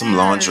 Throw on some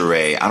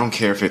lingerie. I don't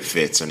care if it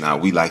fits or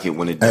not. We like it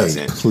when it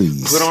doesn't.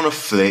 Please. Put on a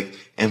flick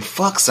and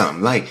fuck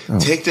something. Like,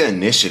 take the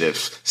initiative.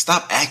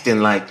 Stop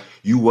acting like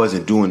you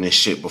wasn't doing this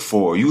shit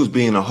before. You was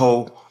being a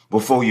hoe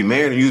before you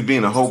married him. You was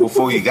being a hoe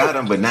before you got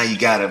him, but now you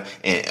got him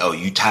and,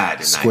 you tired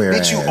tonight. Square Bitch,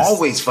 ass. you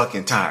always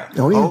fucking tired.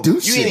 Don't even do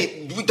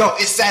shit.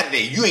 It's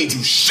Saturday. You ain't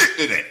do shit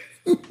today.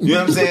 You know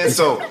what I'm saying?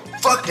 So,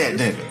 fuck that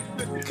nigga.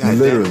 God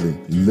Literally.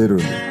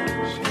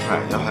 All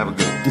right, y'all have a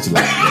good one. Get your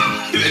life together.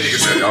 That nigga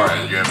said, all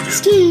right, you have a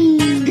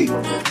good.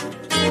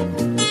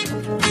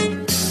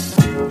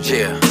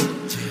 Yeah,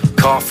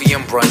 coffee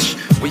and brunch.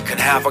 We could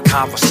have our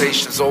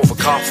conversations over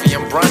coffee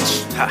and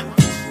brunch. Ha.